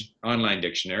online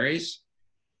dictionaries.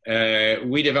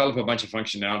 We develop a bunch of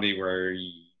functionality where,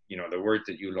 the words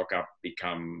that you look up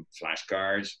become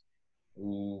flashcards.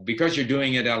 Because you're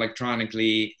doing it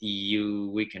electronically,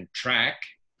 we can track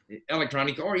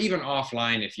electronic, or even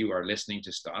offline, if you are listening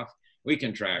to stuff, we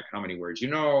can track how many words you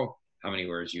know, how many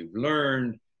words you've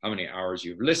learned, how many hours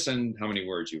you've listened, how many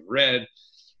words you've read.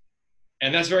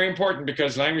 And that's very important,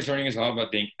 because language learning is all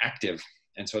about being active.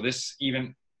 And so this,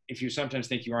 even if you sometimes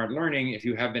think you aren't learning, if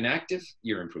you have been active,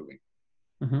 you're improving.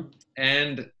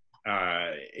 And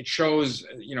it shows,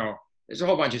 there's a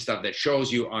whole bunch of stuff that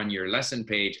shows you on your lesson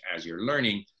page as you're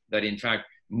learning that, in fact,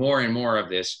 more and more of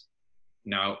this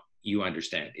now you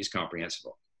understand is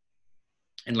comprehensible.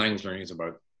 And language learning is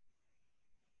about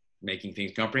making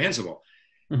things comprehensible.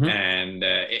 And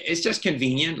it's just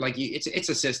convenient. Like, it's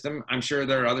a system. I'm sure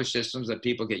there are other systems that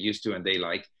people get used to and they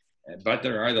like, but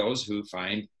there are those who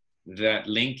find that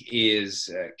Link is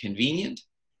convenient,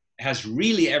 has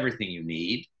really everything you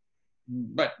need,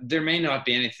 but there may not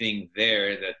be anything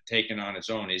there that, taken on its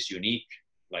own, is unique,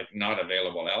 like not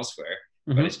available elsewhere.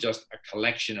 But it's just a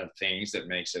collection of things that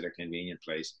makes it a convenient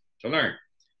place to learn.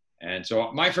 And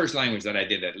so my first language that I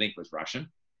did at Link was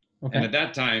Russian. And Okay. at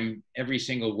that time, every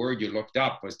single word you looked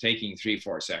up was taking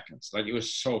 3-4 seconds. Like it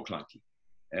was so clunky.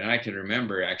 And I can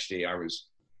remember actually I was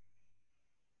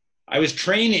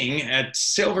training at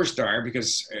Silver Star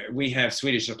because we have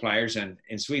Swedish suppliers, and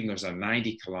in Sweden there's a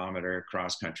 90-kilometer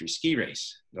cross-country ski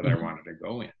race that I Mhm. wanted to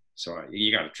go in. So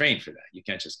you got to train for that. You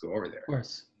can't just go over there. Of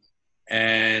course.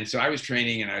 And so I was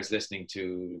training, and I was listening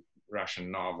to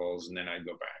Russian novels, and then I'd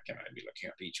go back and I'd be looking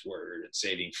up each word and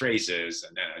saving phrases,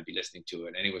 and then I'd be listening to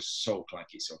it, and it was so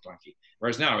clunky, so clunky.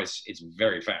 Whereas now it's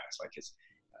very fast. Like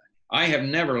I have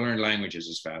never learned languages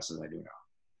as fast as I do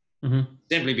now, Hmm.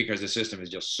 simply because the system is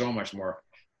just so much more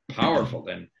powerful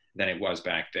than it was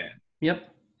back then.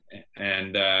 Yep.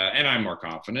 And I'm more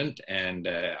confident. And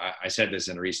I said this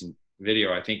in a recent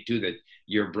video, I think too, that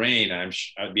your brain,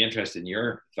 I'd be interested in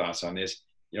your thoughts on this.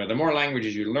 You know, the more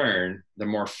languages you learn, the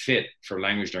more fit for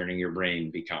language learning your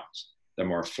brain becomes, the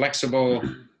more flexible,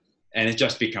 and it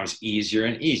just becomes easier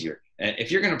and easier. And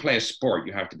if you're going to play a sport,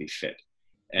 you have to be fit.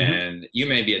 Hmm. And you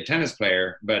may be a tennis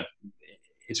player, but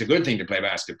it's a good thing to play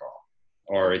basketball,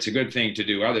 or it's a good thing to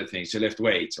do other things, to lift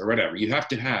weights or whatever. You have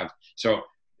to have, so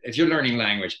if you're learning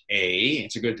language A,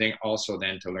 it's a good thing also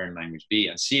then to learn language B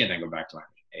and C, and then go back to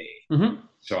language A. Hmm.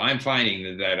 So I'm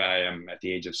finding that I am at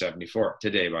the age of 74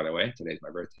 today, by the way. Today's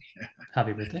my birthday.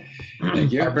 Happy birthday.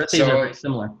 Thank you. Our birthdays are So, very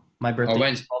similar. My oh, birthday is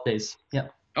when's, 12 days. Yeah.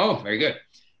 oh, very good.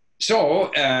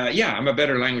 So, yeah, I'm a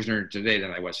better language learner today than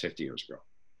I was 50 years ago.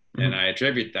 And Hmm. I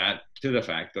attribute that to the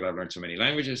fact that I've learned so many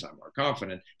languages, I'm more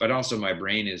confident, but also my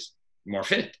brain is more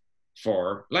fit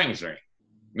for language learning.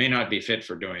 May not be fit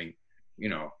for doing, you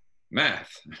know, math,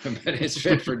 but it's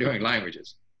fit for doing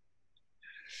languages.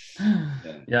 Yeah.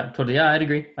 Yeah, totally. Yeah, I'd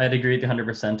agree with you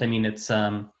 100%. I mean, it's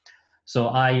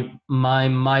so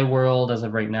my world as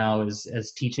of right now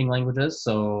is teaching languages.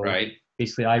 So Right,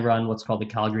 basically I run what's called the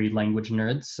Calgary Language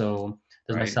Nerds. So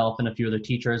there's right. myself and a few other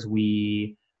teachers.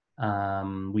 We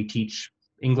teach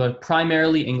English,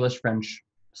 primarily English, French,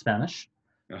 Spanish.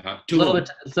 Uh-huh. A To little whom? bit,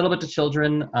 a little bit to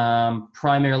children,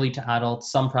 primarily to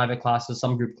adults, some private classes,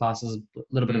 some group classes, a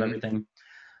little bit of Mm-hmm. everything.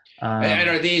 And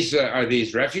Um, are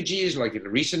these refugees, like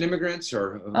recent immigrants,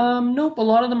 or Nope. A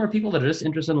lot of them are people that are just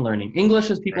interested in learning. English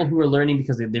is people right, who are learning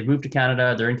because they've moved to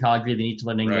Canada, they're in Calgary, they need to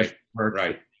learn English, right, work,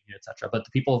 right, etc. But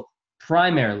the people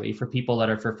primarily for people that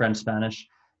are for French, Spanish,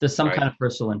 there's some right, kind of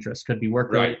personal interest. Could be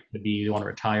work right, related, could be you want to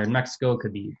retire in Mexico,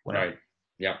 could be whatever. right.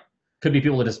 Yeah, Could be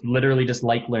people that just literally just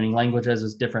like learning languages.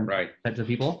 Is different right. types of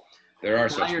people. There are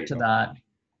such Prior to people.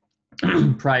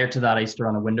 that, prior to that, I used to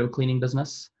run a window cleaning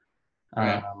business.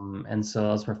 Right, And so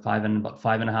I was for about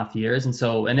 5.5 years.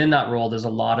 And in that role, there's a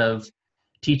lot of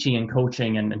teaching and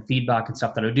coaching and feedback and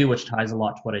stuff that I do, which ties a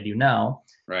lot to what I do now.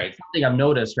 right, Something I've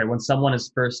noticed, right, when someone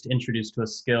is first introduced to a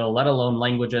skill, let alone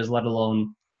languages, let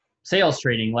alone sales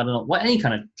training, let alone any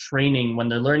kind of training, when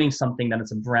they're learning something that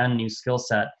it's a brand new skill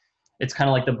set, it's kind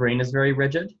of like the brain is very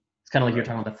rigid. It's kind of like you're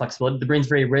right, talking about the flexibility. The brain's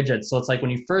very rigid. So it's like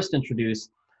when you first introduce,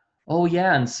 oh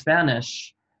yeah, in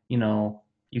Spanish,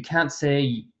 you can't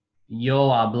say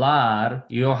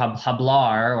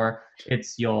hablar, or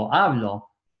it's yo hablo. Oh,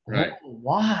 right,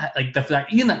 why? Like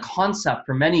even that concept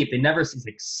for many, if they never see, it's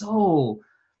like so.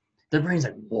 Their brain's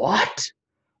like, what?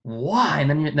 Why?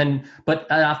 And but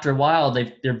after a while,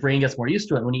 their brain gets more used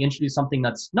to it. When you introduce something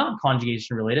that's not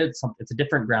conjugation related, it's a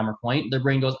different grammar point. Their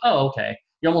brain goes, oh, okay.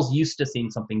 You're almost used to seeing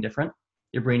something different.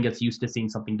 Your brain gets used to seeing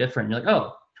something different. You're like,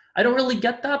 oh, I don't really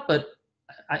get that, but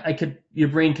I could. Your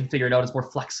brain can figure it out. It's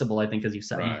more flexible, I think, as you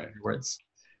said in right. your words.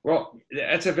 Well,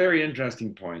 that's a very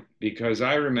interesting point because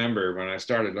I remember when I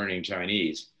started learning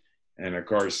Chinese, and of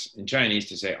course, in Chinese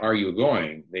to say "Are you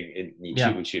going?" Ni chi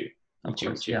Yeah, wu chu, ni of chi wu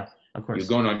course. chu. Yeah, of You course.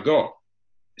 go not go.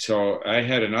 So I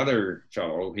had another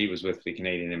fellow. He was with the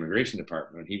Canadian Immigration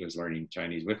Department. He was learning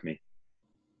Chinese with me,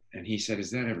 and he said,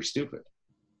 "Is that ever stupid?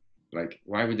 Like,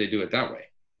 why would they do it that way?"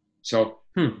 So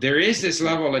Hmm. there is this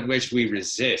level at which we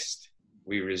resist.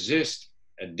 We resist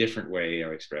a different way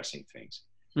of expressing things.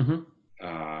 Mm-hmm.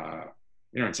 Uh,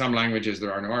 in some languages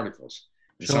there are no articles.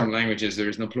 In some Sure. languages there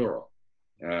is no plural.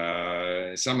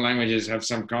 Some languages have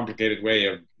some complicated way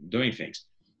of doing things,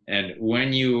 and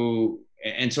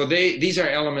so these are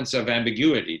elements of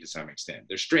ambiguity to some extent.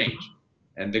 They're strange,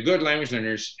 and the good language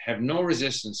learners have no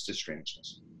resistance to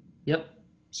strangeness. Yep.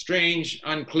 Strange,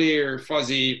 unclear,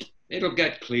 fuzzy. It'll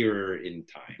get clearer in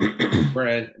time.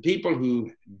 Whereas people who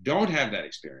don't have that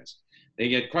experience, they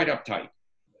get quite uptight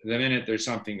the minute there's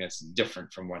something that's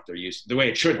different from what they're used to, the way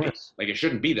it Of should be. course. Like it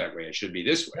shouldn't be that way. It should be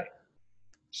this way. Yep.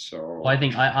 Well, I So,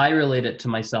 think I relate it to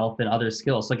myself in other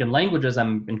skills. Like in languages,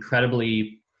 I'm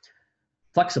incredibly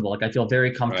flexible. Like I feel very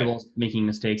right, comfortable making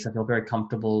mistakes. I feel very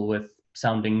comfortable with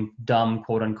sounding dumb,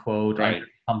 quote unquote. I'm right,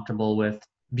 very comfortable with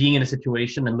being in a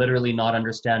situation and literally not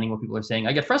understanding what people are saying.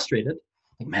 I get frustrated.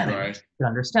 Like, man, I wish Right. I could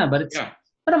understand, Yeah.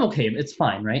 but I'm okay. It's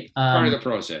fine, right? Part of the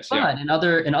process. Yeah. But in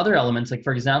other elements, like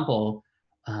for example,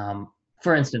 um,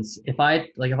 for instance, if I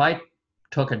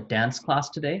took a dance class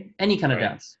today, any kind of Right.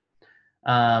 dance,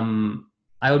 um,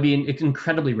 I would be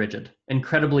incredibly rigid,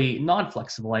 incredibly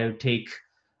non-flexible. I would take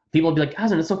people would be like,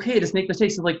 Azren, it's okay, just make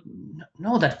mistakes. It's like,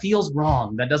 no, that feels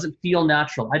wrong. That doesn't feel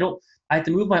natural. I have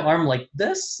to move my arm like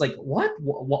this. Like, what?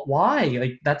 Why?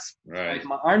 Like, that's, Right.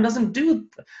 my arm doesn't do,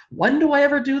 when do I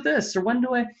ever do this? Or when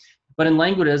do I, but in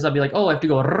languages, I'll be like, oh, I have to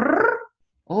go,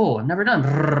 oh, I've never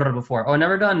done before. Oh, I've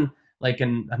never done,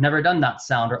 I've never done that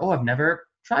sound. Or, oh, I've never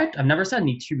said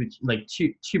ni tu, like,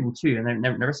 tu, and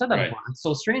I've never said that Right. before. It's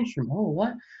so strange for me. Oh,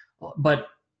 what? But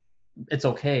it's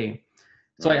okay.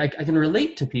 So Right. I can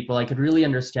relate to people. I could really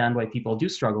understand why people do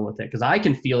struggle with it because I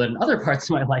can feel it in other parts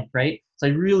of my life, right? So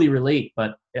I really relate.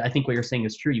 But I think what you're saying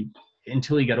is true.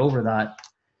 Until you get over that,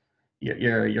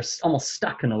 you're almost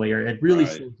stuck in a way, or it really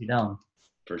Right. slows you down.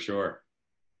 For sure.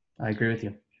 I agree with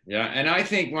you. Yeah, and I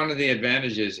think one of the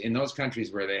advantages in those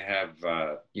countries where they have,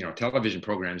 television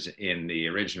programs in the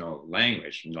original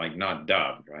language, like not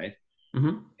dubbed, right?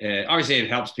 Mm-hmm. Obviously, it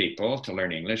helps people to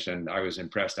learn English, and I was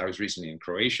impressed. I was recently in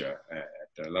Croatia at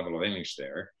the level of English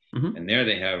there, Mm-hmm. and there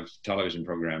they have television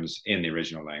programs in the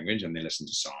original language, and they listen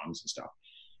to songs and stuff.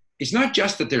 It's not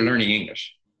just that they're learning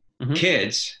English. Mm-hmm.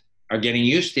 Kids are getting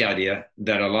used to the idea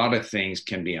that a lot of things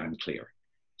can be unclear.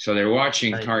 So they're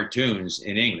watching Right. cartoons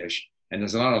in English, and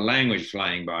there's a lot of language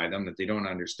flying by them that they don't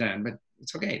understand, but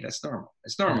it's okay. That's normal.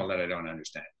 It's normal that I don't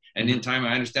understand. And Mm-hmm. in time,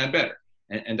 I understand better.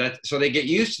 And that, so they get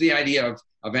used to the idea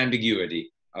of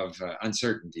ambiguity, of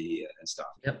uncertainty and stuff.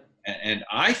 Yep. And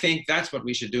I think that's what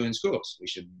we should do in schools. We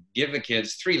should give the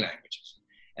kids 3 languages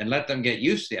and let them get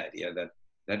used to the idea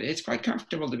that it's quite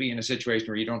comfortable to be in a situation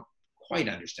where you don't quite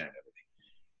understand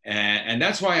everything. And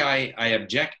that's why I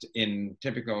object in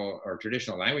typical or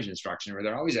traditional language instruction, where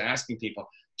they're always asking people,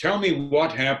 tell me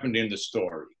what happened in the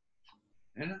story.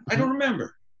 And I Mm-hmm. don't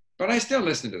remember, but I still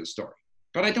listen to the story,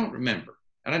 but I don't remember.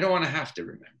 And I don't want to have to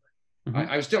remember.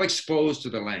 Mm-hmm. I was still exposed to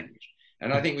the language.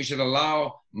 And I think we should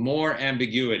allow more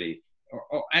ambiguity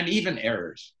and even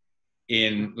errors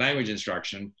in language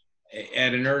instruction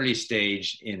at an early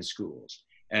stage in schools.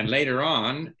 And later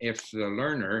on, if the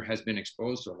learner has been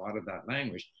exposed to a lot of that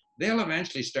language, they'll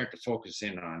eventually start to focus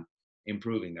in on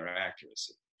improving their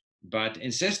accuracy. But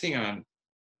insisting on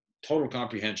total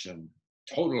comprehension,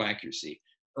 total accuracy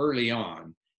early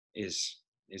on is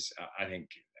I think,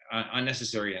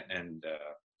 unnecessary and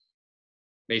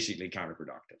basically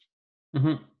counterproductive.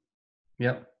 Mm-hmm.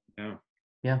 Yep. Yeah.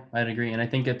 Yeah, I'd agree. And I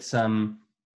think it's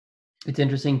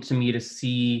interesting to me to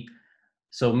see.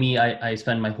 So me, I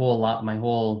spend my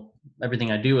whole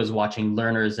everything I do is watching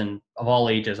learners and of all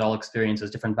ages, all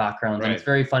experiences, different backgrounds. And it's Right.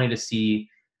 very funny to see.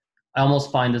 I almost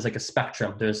find there's like a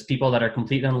spectrum. There's people that are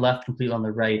completely on the left, completely on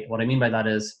the right. What I mean by that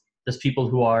is there's people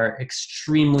who are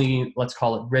extremely, let's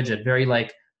call it rigid, very like,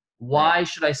 Right. why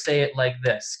should I say it like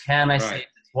this? Can I say Right.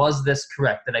 this? Was this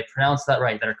correct? Did I pronounce that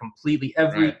right? That are completely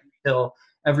every Right. detail,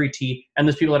 every T. And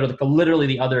there's people that are like literally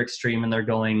the other extreme and they're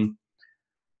going,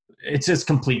 it's just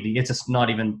completely, it's just not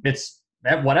even, it's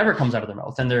whatever comes out of their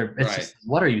mouth. And it's Right. just,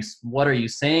 what are you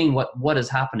saying? What is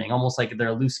happening? Almost like they're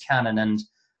a loose cannon. And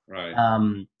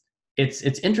Right. it's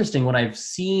interesting when I've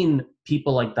seen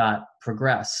people like that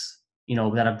progress,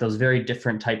 that have those very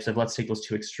different types of, let's take those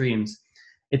 2 extremes.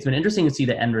 It's been interesting to see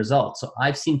the end result. So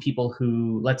I've seen people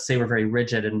who, let's say, were very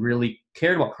rigid and really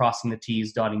cared about crossing the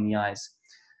T's, dotting the I's.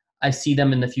 I see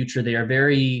them in the future. They are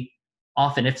very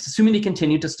often, if assuming they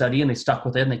continue to study and they stuck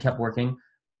with it and they kept working,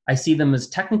 I see them as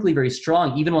technically very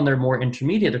strong. Even when they're more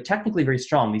intermediate, they're technically very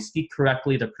strong. They speak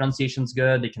correctly. Their pronunciation's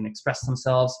good. They can express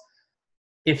themselves.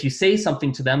 If you say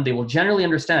something to them, they will generally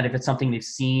understand if it's something they've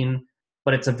seen,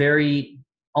 but it's a very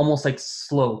almost like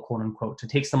slow, quote unquote.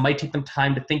 Might take them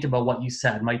time to think about what you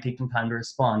said, might take them time to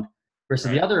respond. Versus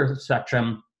the Right. other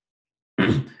spectrum,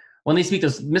 when they speak,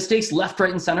 there's mistakes left,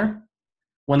 right, and center.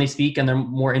 When they speak and they're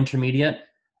more intermediate,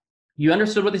 you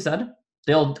understood what they said.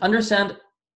 They'll understand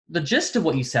the gist of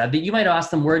what you said. That you might ask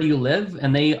them, where do you live?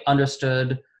 And they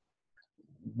understood,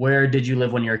 where did you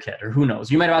live when you were a kid? Or who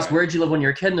knows? You might ask, Right. where did you live when you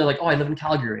were a kid? And they're like, oh, I live in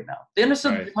Calgary right now. They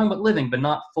understood Right. you're talking about living, but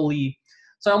not fully.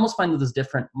 So I almost find that there's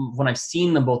different, when I've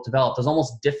seen them both develop, there's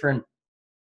almost different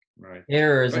Right.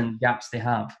 errors But and gaps they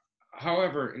have.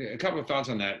 however, a couple of thoughts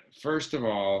on that. First of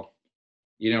all,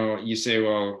 you say,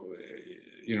 well,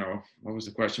 what was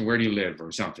the question? Where do you live,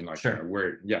 or something like that? Sure.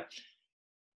 Where, yeah.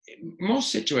 In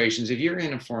most situations, if you're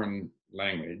in a foreign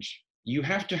language, you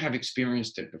have to have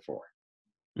experienced it before.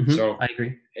 So I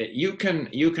agree. you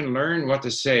can learn what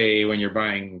to say when you're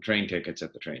buying train tickets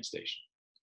at the train station.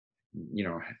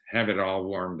 Have it all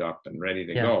warmed up and ready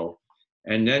to Yeah. go.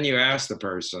 And then you ask the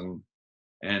person,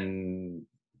 and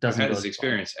I've Doesn't had go this as well.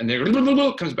 experience, and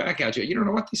they comes back at you. You don't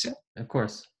know what they said. Of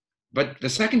course. But the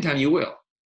second time you will.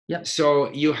 Yep.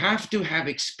 So you have to have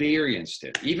experienced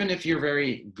it, even if you're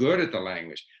very good at the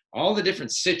language. All the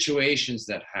different situations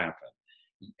that happen.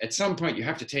 At some point, you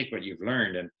have to take what you've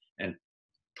learned and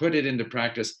put it into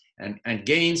practice and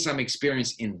gain some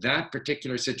experience in that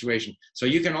particular situation. So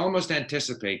you can almost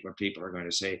anticipate what people are going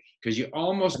to say, because you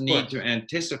almost Of need to course.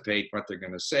 anticipate what they're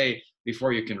going to say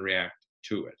before you can react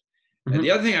to it. And the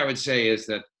Hmm. other thing I would say is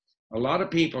that a lot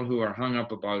of people who are hung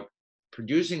up about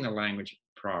producing the language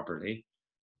properly,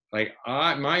 like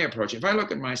my approach, if I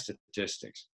look at my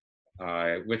statistics,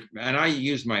 and I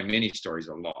use my mini stories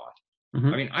a lot. I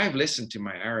Hmm. mean, I've listened to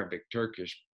my Arabic,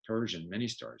 Turkish, Persian mini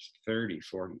stories 30,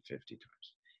 40, 50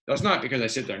 times. That's not because I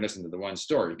sit there and listen to the one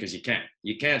story, because you can't.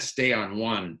 You can't stay on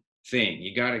one thing.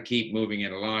 You got to keep moving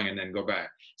it along and then go back.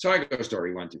 So I go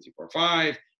story 1, 2, 3, 4,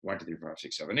 5, 1, 2, 3, 4, 5,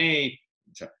 6, 7, 8.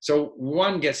 So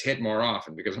one gets hit more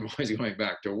often because I'm always going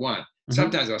back to one. Hmm.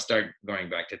 Sometimes I'll start going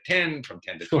back to 10, from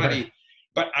 10 to Sure. 20,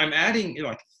 but I'm adding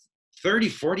like 30,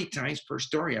 40 times per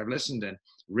story. I've listened and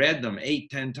read them 8,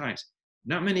 10 times.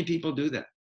 Not many people do that.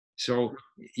 So,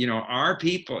 our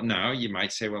people now, you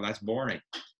might say, well, that's boring.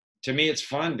 To me, it's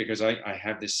fun because I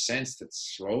have this sense that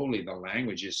slowly the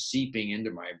language is seeping into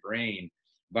my brain.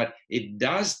 But it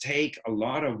does take a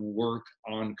lot of work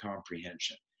on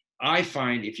comprehension. I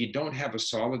find if you don't have a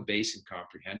solid base in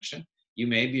comprehension, you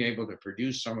may be able to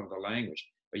produce some of the language,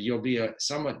 but you'll be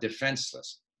somewhat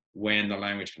defenseless when the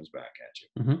language comes back at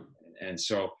you. Hmm. And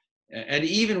so, and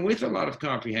even with a lot of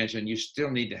comprehension, you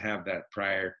still need to have that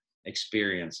prior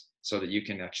experience so that you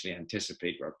can actually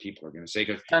anticipate what people are going to say.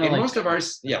 Because Kind of in like, most of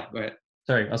ours, yeah, go ahead.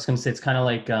 sorry, I was going to say, it's kind of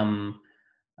like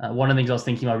one of the things I was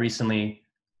thinking about recently.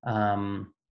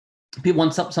 Um,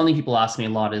 something people ask me a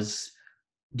lot is,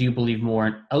 do you believe more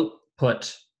in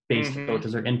output based Mm-hmm.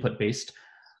 approaches or input based?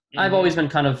 I've Mm-hmm. always been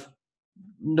kind of,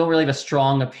 don't really have a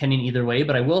strong opinion either way,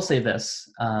 but I will say this.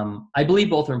 I believe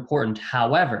both are important.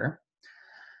 However,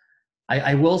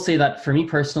 I will say that for me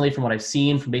personally, from what I've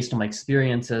seen, from based on my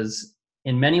experiences,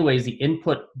 in many ways, the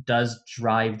input does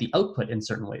drive the output in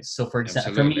certain ways. So, for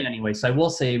example, for me Absolutely. anyway, so I will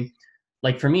say,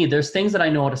 like for me, there's things that I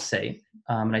know how to say,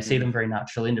 and I say them Mm-hmm. very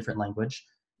naturally in different language.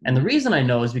 And the Mm-hmm. reason I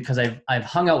know is because I've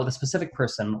hung out with a specific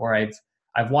person, or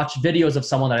I've watched videos of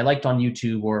someone that I liked on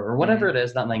YouTube, or whatever Mm-hmm. it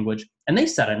is, that language, and they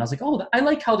said it, and I was like, oh, I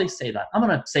like how they say that. I'm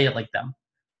gonna say it like them.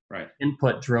 Right.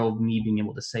 Input drove me being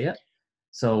able to say it.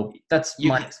 So that's You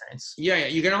my can, experience. yeah,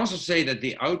 you can also say that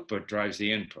the output drives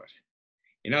the input.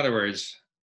 In other words,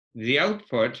 the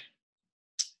output,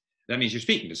 that means you're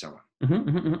speaking to someone. Hmm.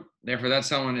 Hmm. Therefore, that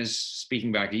someone is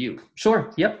speaking back to you.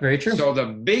 Sure. Yep. Very true. So the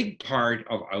big part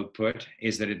of output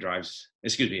is that it drives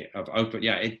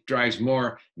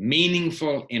more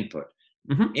meaningful input.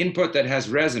 Hmm. Input that has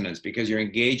resonance because you're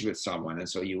engaged with someone, and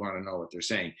so you want to know what they're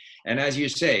saying. And as you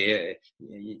say,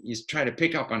 you try to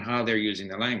pick up on how they're using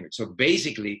the language. So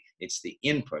basically, it's the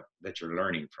input that you're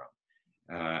learning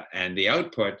from, and the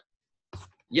output.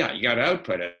 Yeah, you got to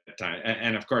output at a time,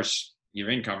 and of course,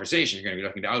 you're in conversation. You're going to be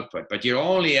looking to output, but you'll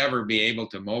only ever be able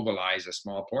to mobilize a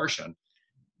small portion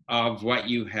of what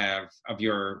you have of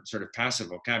your sort of passive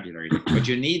vocabulary. But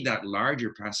you need that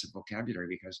larger passive vocabulary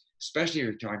because, especially if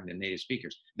you're talking to native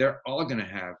speakers, they're always going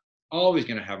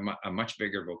to have a much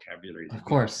bigger vocabulary than Of you do.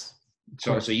 course. Of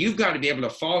So course. you've got to be able to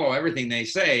follow everything they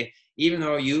say, even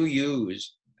though you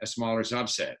use a smaller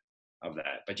subset of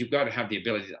that. But you've got to have the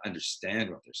ability to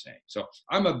understand what they're saying. So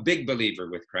I'm a big believer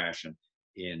with Krashen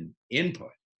in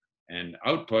input and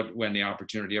output when the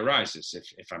opportunity arises.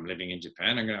 If I'm living in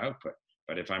Japan, I'm going to output.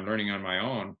 But if I'm learning on my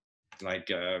own,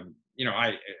 like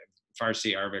I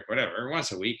Farsi, Arabic, whatever,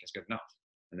 once a week is good enough,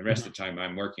 and the rest Mhm. of the time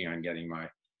I'm working on getting my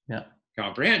Yeah.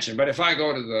 comprehension. But if I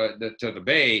go to the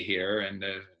Bay here and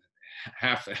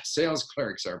half the sales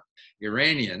clerks are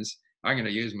Iranians, I'm going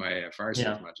to use my Farsi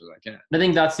Yeah. as much as I can. I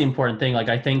think that's the important thing. Like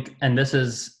I think, and this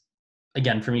is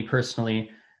again for me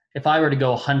personally, if I were to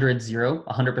go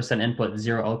 100% input,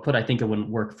 zero output, I think it wouldn't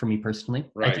work for me personally.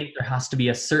 I Right. think there has to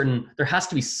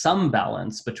be some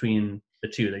balance between the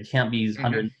two. They can't be Mm-hmm.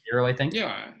 100 0, I think.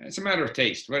 Yeah, it's a matter of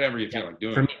taste, whatever you Yeah. feel like For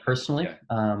doing. me personally. Yeah.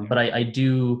 Yeah. But I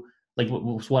do like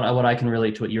what I can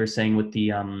relate to what you were saying with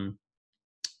the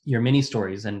your mini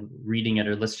stories and reading it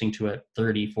or listening to it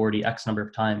 30, 40, X number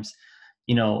of times.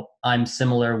 I'm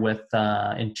similar with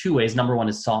in two ways. Number one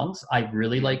is songs. I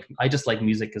just like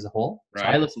music as a whole. So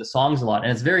I Right. listen to songs a lot,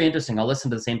 and it's very interesting. I'll listen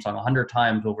to the same song 100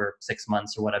 times over 6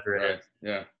 months or whatever it Right. is.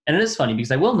 Yeah. And it is funny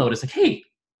because I will notice like, hey,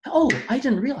 oh, I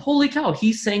didn't realize, holy cow,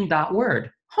 he's saying that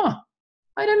word. Huh.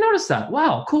 I didn't notice that.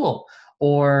 Wow, cool.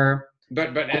 Or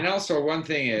And also one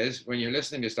thing is when you're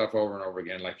listening to stuff over and over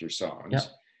again, like your yeah, songs,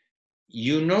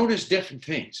 you notice different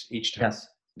things each time. yes.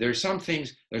 There's some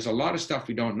things, there's a lot of stuff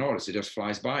we don't notice. It just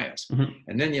flies by us. Mm-hmm.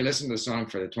 And then you listen to the song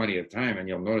for the 20th time and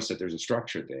you'll notice that there's a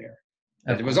structure there.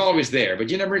 Of That it was course. always there, but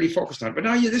you never really focused on it. But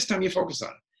now this time you focus on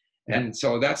it. Yeah. And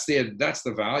so that's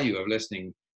the value of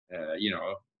listening,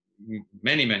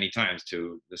 many, many times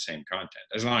to the same content,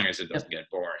 as long as it doesn't get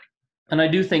boring. And I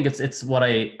do think it's what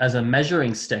as a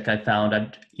measuring stick I found,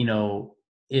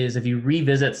 is if you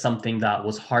revisit something that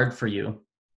was hard for you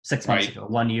 6 months Right. ago,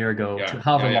 1 year ago, Yeah.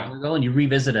 however long ago, and you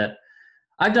revisit it.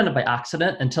 I've done it by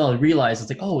accident until I realized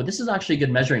it's like, oh, this is actually a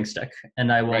good measuring stick.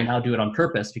 And I will Right. now do it on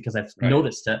purpose because I've Right.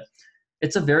 noticed it.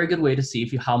 It's a very good way to see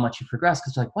how much you progress.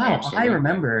 Because like, wow, Absolutely. I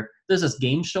remember there's this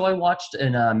game show I watched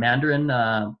in Mandarin.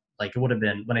 Like it would have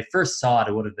been, when I first saw it,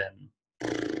 it would have been,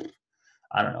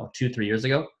 I don't know, 2-3 years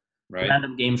ago. Right.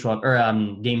 Random game show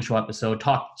episode.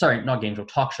 Talk show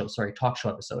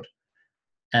episode.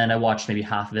 And I watched maybe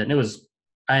half of it. And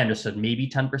I understood maybe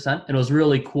 10%. And it was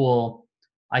really cool.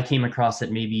 I came across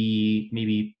it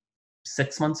maybe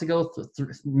 6 months ago,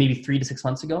 maybe 3 to 6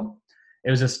 months ago.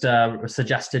 It was just a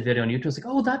suggested video on YouTube. I was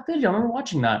like, oh, that video, I remember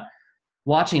watching that. I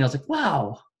was like,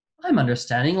 wow, I'm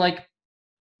understanding like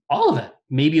all of it.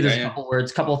 Maybe there's a couple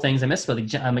words, couple of things I missed, but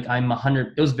I'm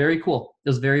 100. It was very cool. It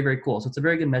was very, very cool. So it's a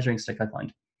very good measuring stick, I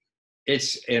find.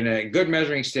 It's in a good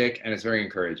measuring stick, and it's very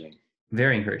encouraging.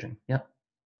 Very encouraging. Yeah.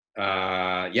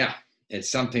 Yeah. It's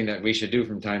something that we should do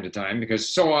from time to time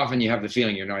because so often you have the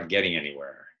feeling you're not getting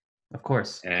anywhere. Of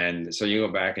course. And so you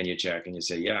go back and you check and you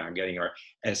say, yeah, I'm getting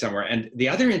somewhere. And the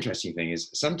other interesting thing is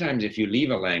sometimes if you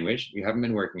leave a language, you haven't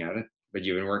been working at it, but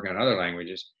you've been working on other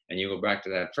languages, and you go back to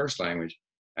that first language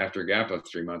after a gap of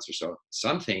 3 months or so,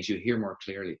 some things you hear more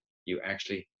clearly. You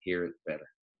actually hear it better.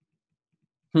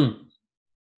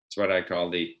 It's what I call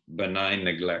the benign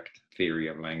neglect theory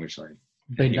of language learning.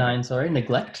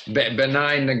 Neglect?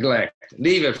 Benign neglect.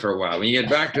 Leave it for a while. When you get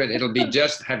back to it, it'll be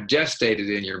have gestated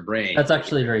in your brain. That's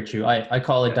actually very true. I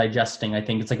call it digesting. I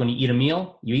think it's like when you eat a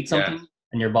meal, you eat something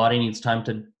and your body needs time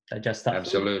to digest that.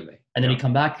 Absolutely. Food. And then you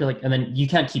come back, and then you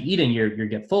can't keep eating. You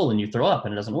get full and you throw up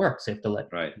and it doesn't work. So you have to let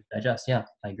it digest. Yeah,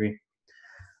 I agree.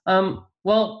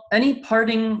 Well, any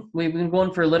parting, we've been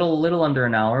going for a little under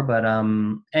an hour, but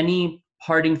any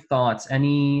parting thoughts,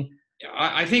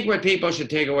 I think what people should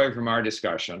take away from our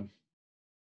discussion,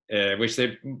 which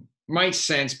they might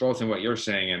sense both in what you're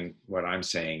saying and what I'm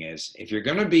saying, is if you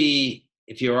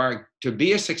are to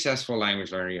be a successful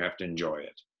language learner, you have to enjoy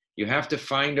it. You have to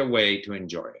find a way to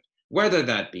enjoy it, whether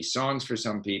that be songs for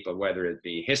some people, whether it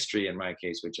be history in my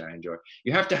case, which I enjoy.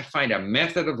 You have to find a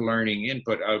method of learning,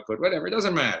 input, output, whatever, it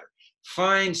doesn't matter.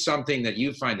 Find something that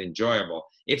you find enjoyable.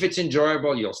 If it's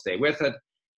enjoyable, you'll stay with it.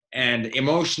 And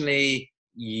emotionally,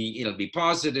 it'll be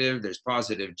positive. There's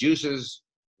positive juices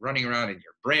running around in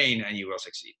your brain, and you will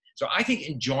succeed. So I think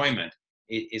enjoyment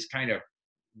is kind of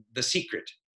the secret,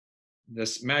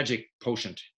 this magic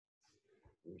potion.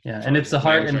 Yeah, and it's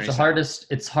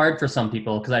hard for some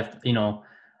people because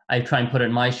I try and put it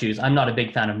in my shoes. I'm not a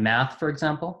big fan of math, for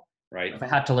example. Right. If I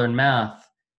had to learn math,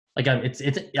 like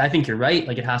I think you're right.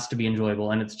 Like it has to be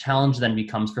enjoyable, and its challenge then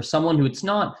becomes for someone who it's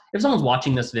not. If someone's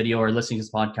watching this video or listening to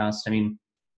this podcast, I mean,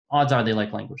 odds are they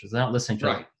like languages. They're not listening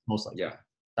to it, most likely. Yeah.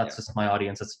 That's just my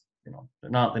audience. It's they're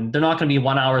not going to be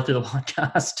 1 hour through the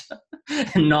podcast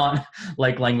and not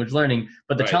like language learning.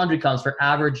 But the challenge becomes for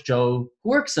average Joe who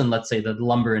works in, let's say, the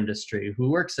lumber industry,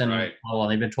 who works in,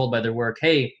 they've been told by their work,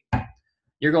 hey,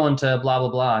 you're going to blah, blah,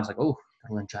 blah. I was like, oh,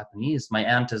 I learn Japanese. My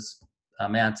aunt's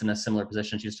in a similar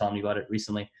position. She was telling me about it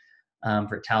recently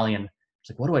for Italian.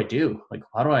 She's like, what do I do? Like,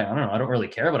 how do I don't know. I don't really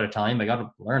care about Italian, but I got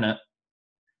to learn it.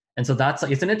 And so that's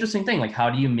like, it's an interesting thing. Like, how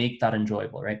do you make that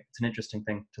enjoyable, right? It's an interesting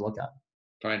thing to look at.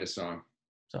 Find a song.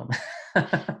 So,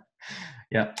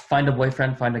 yeah, find a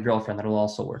boyfriend, find a girlfriend. That'll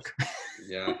also work.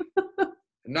 Yeah.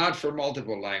 Not for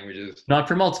multiple languages. Not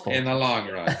for multiple. In the long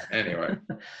run. Anyway.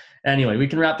 Anyway, we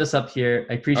can wrap this up here.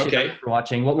 I appreciate you for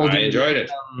watching. What we'll do. I enjoyed it.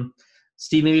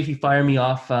 Steve, maybe if you fire me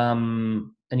off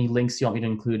any links you want me to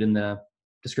include in the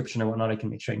description or whatnot, I can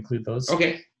make sure I include those.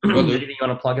 Okay. Will do. Anything you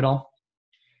want to plug at all?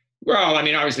 Well, I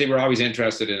mean, obviously, we're always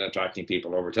interested in attracting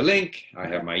people over to Link. I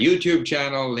have my YouTube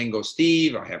channel, Lingo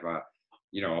Steve. I have a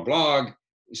blog.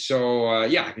 So,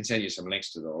 I can send you some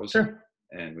links to those. Sure.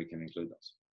 And we can include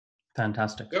those.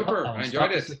 Fantastic. Oh, Super. I will I stop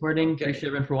enjoyed this it. recording. Okay. Appreciate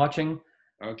everyone for watching.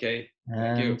 Okay.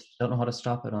 Thank you. And don't know how to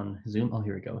stop it on Zoom. Oh,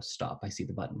 here we go. Stop. I see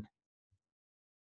the button.